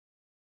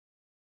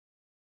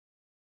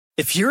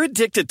 If you're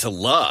addicted to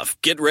love,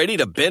 get ready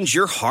to binge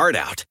your heart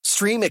out.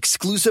 Stream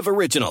exclusive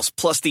originals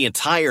plus the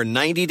entire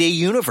 90-day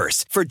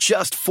universe for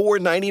just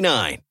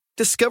 $4.99.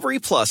 Discovery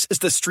Plus is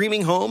the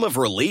streaming home of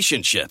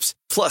relationships,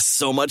 plus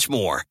so much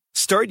more.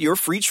 Start your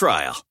free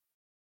trial.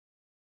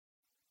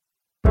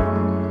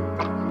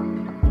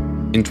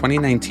 In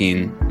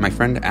 2019, my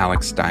friend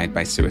Alex died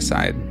by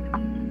suicide.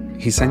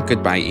 He sent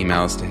goodbye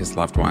emails to his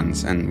loved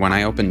ones, and when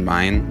I opened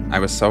mine, I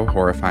was so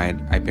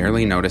horrified I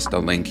barely noticed a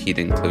link he'd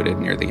included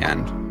near the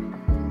end.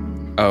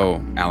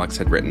 "Oh," Alex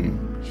had written,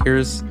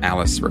 "here's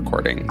Alice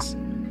recordings."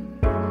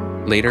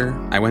 Later,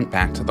 I went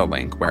back to the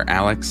link where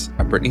Alex,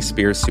 a Britney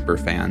Spears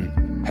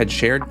superfan, had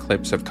shared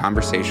clips of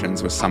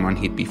conversations with someone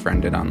he'd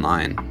befriended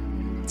online.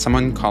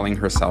 Someone calling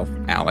herself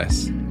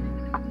Alice.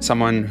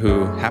 Someone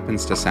who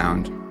happens to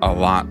sound a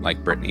lot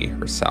like Britney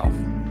herself.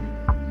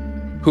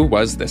 Who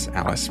was this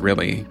Alice,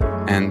 really?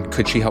 And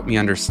could she help me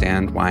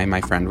understand why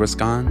my friend was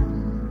gone?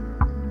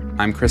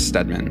 I'm Chris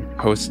Stedman,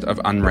 host of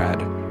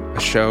Unread, a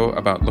show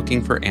about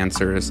looking for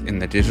answers in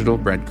the digital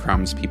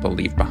breadcrumbs people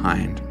leave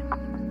behind.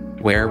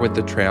 Where would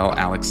the trail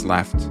Alex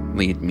left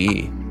lead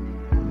me?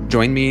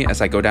 Join me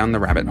as I go down the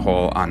rabbit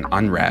hole on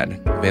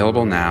Unread,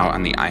 available now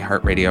on the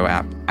iHeartRadio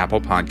app,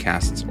 Apple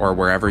Podcasts, or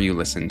wherever you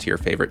listen to your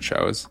favorite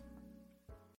shows.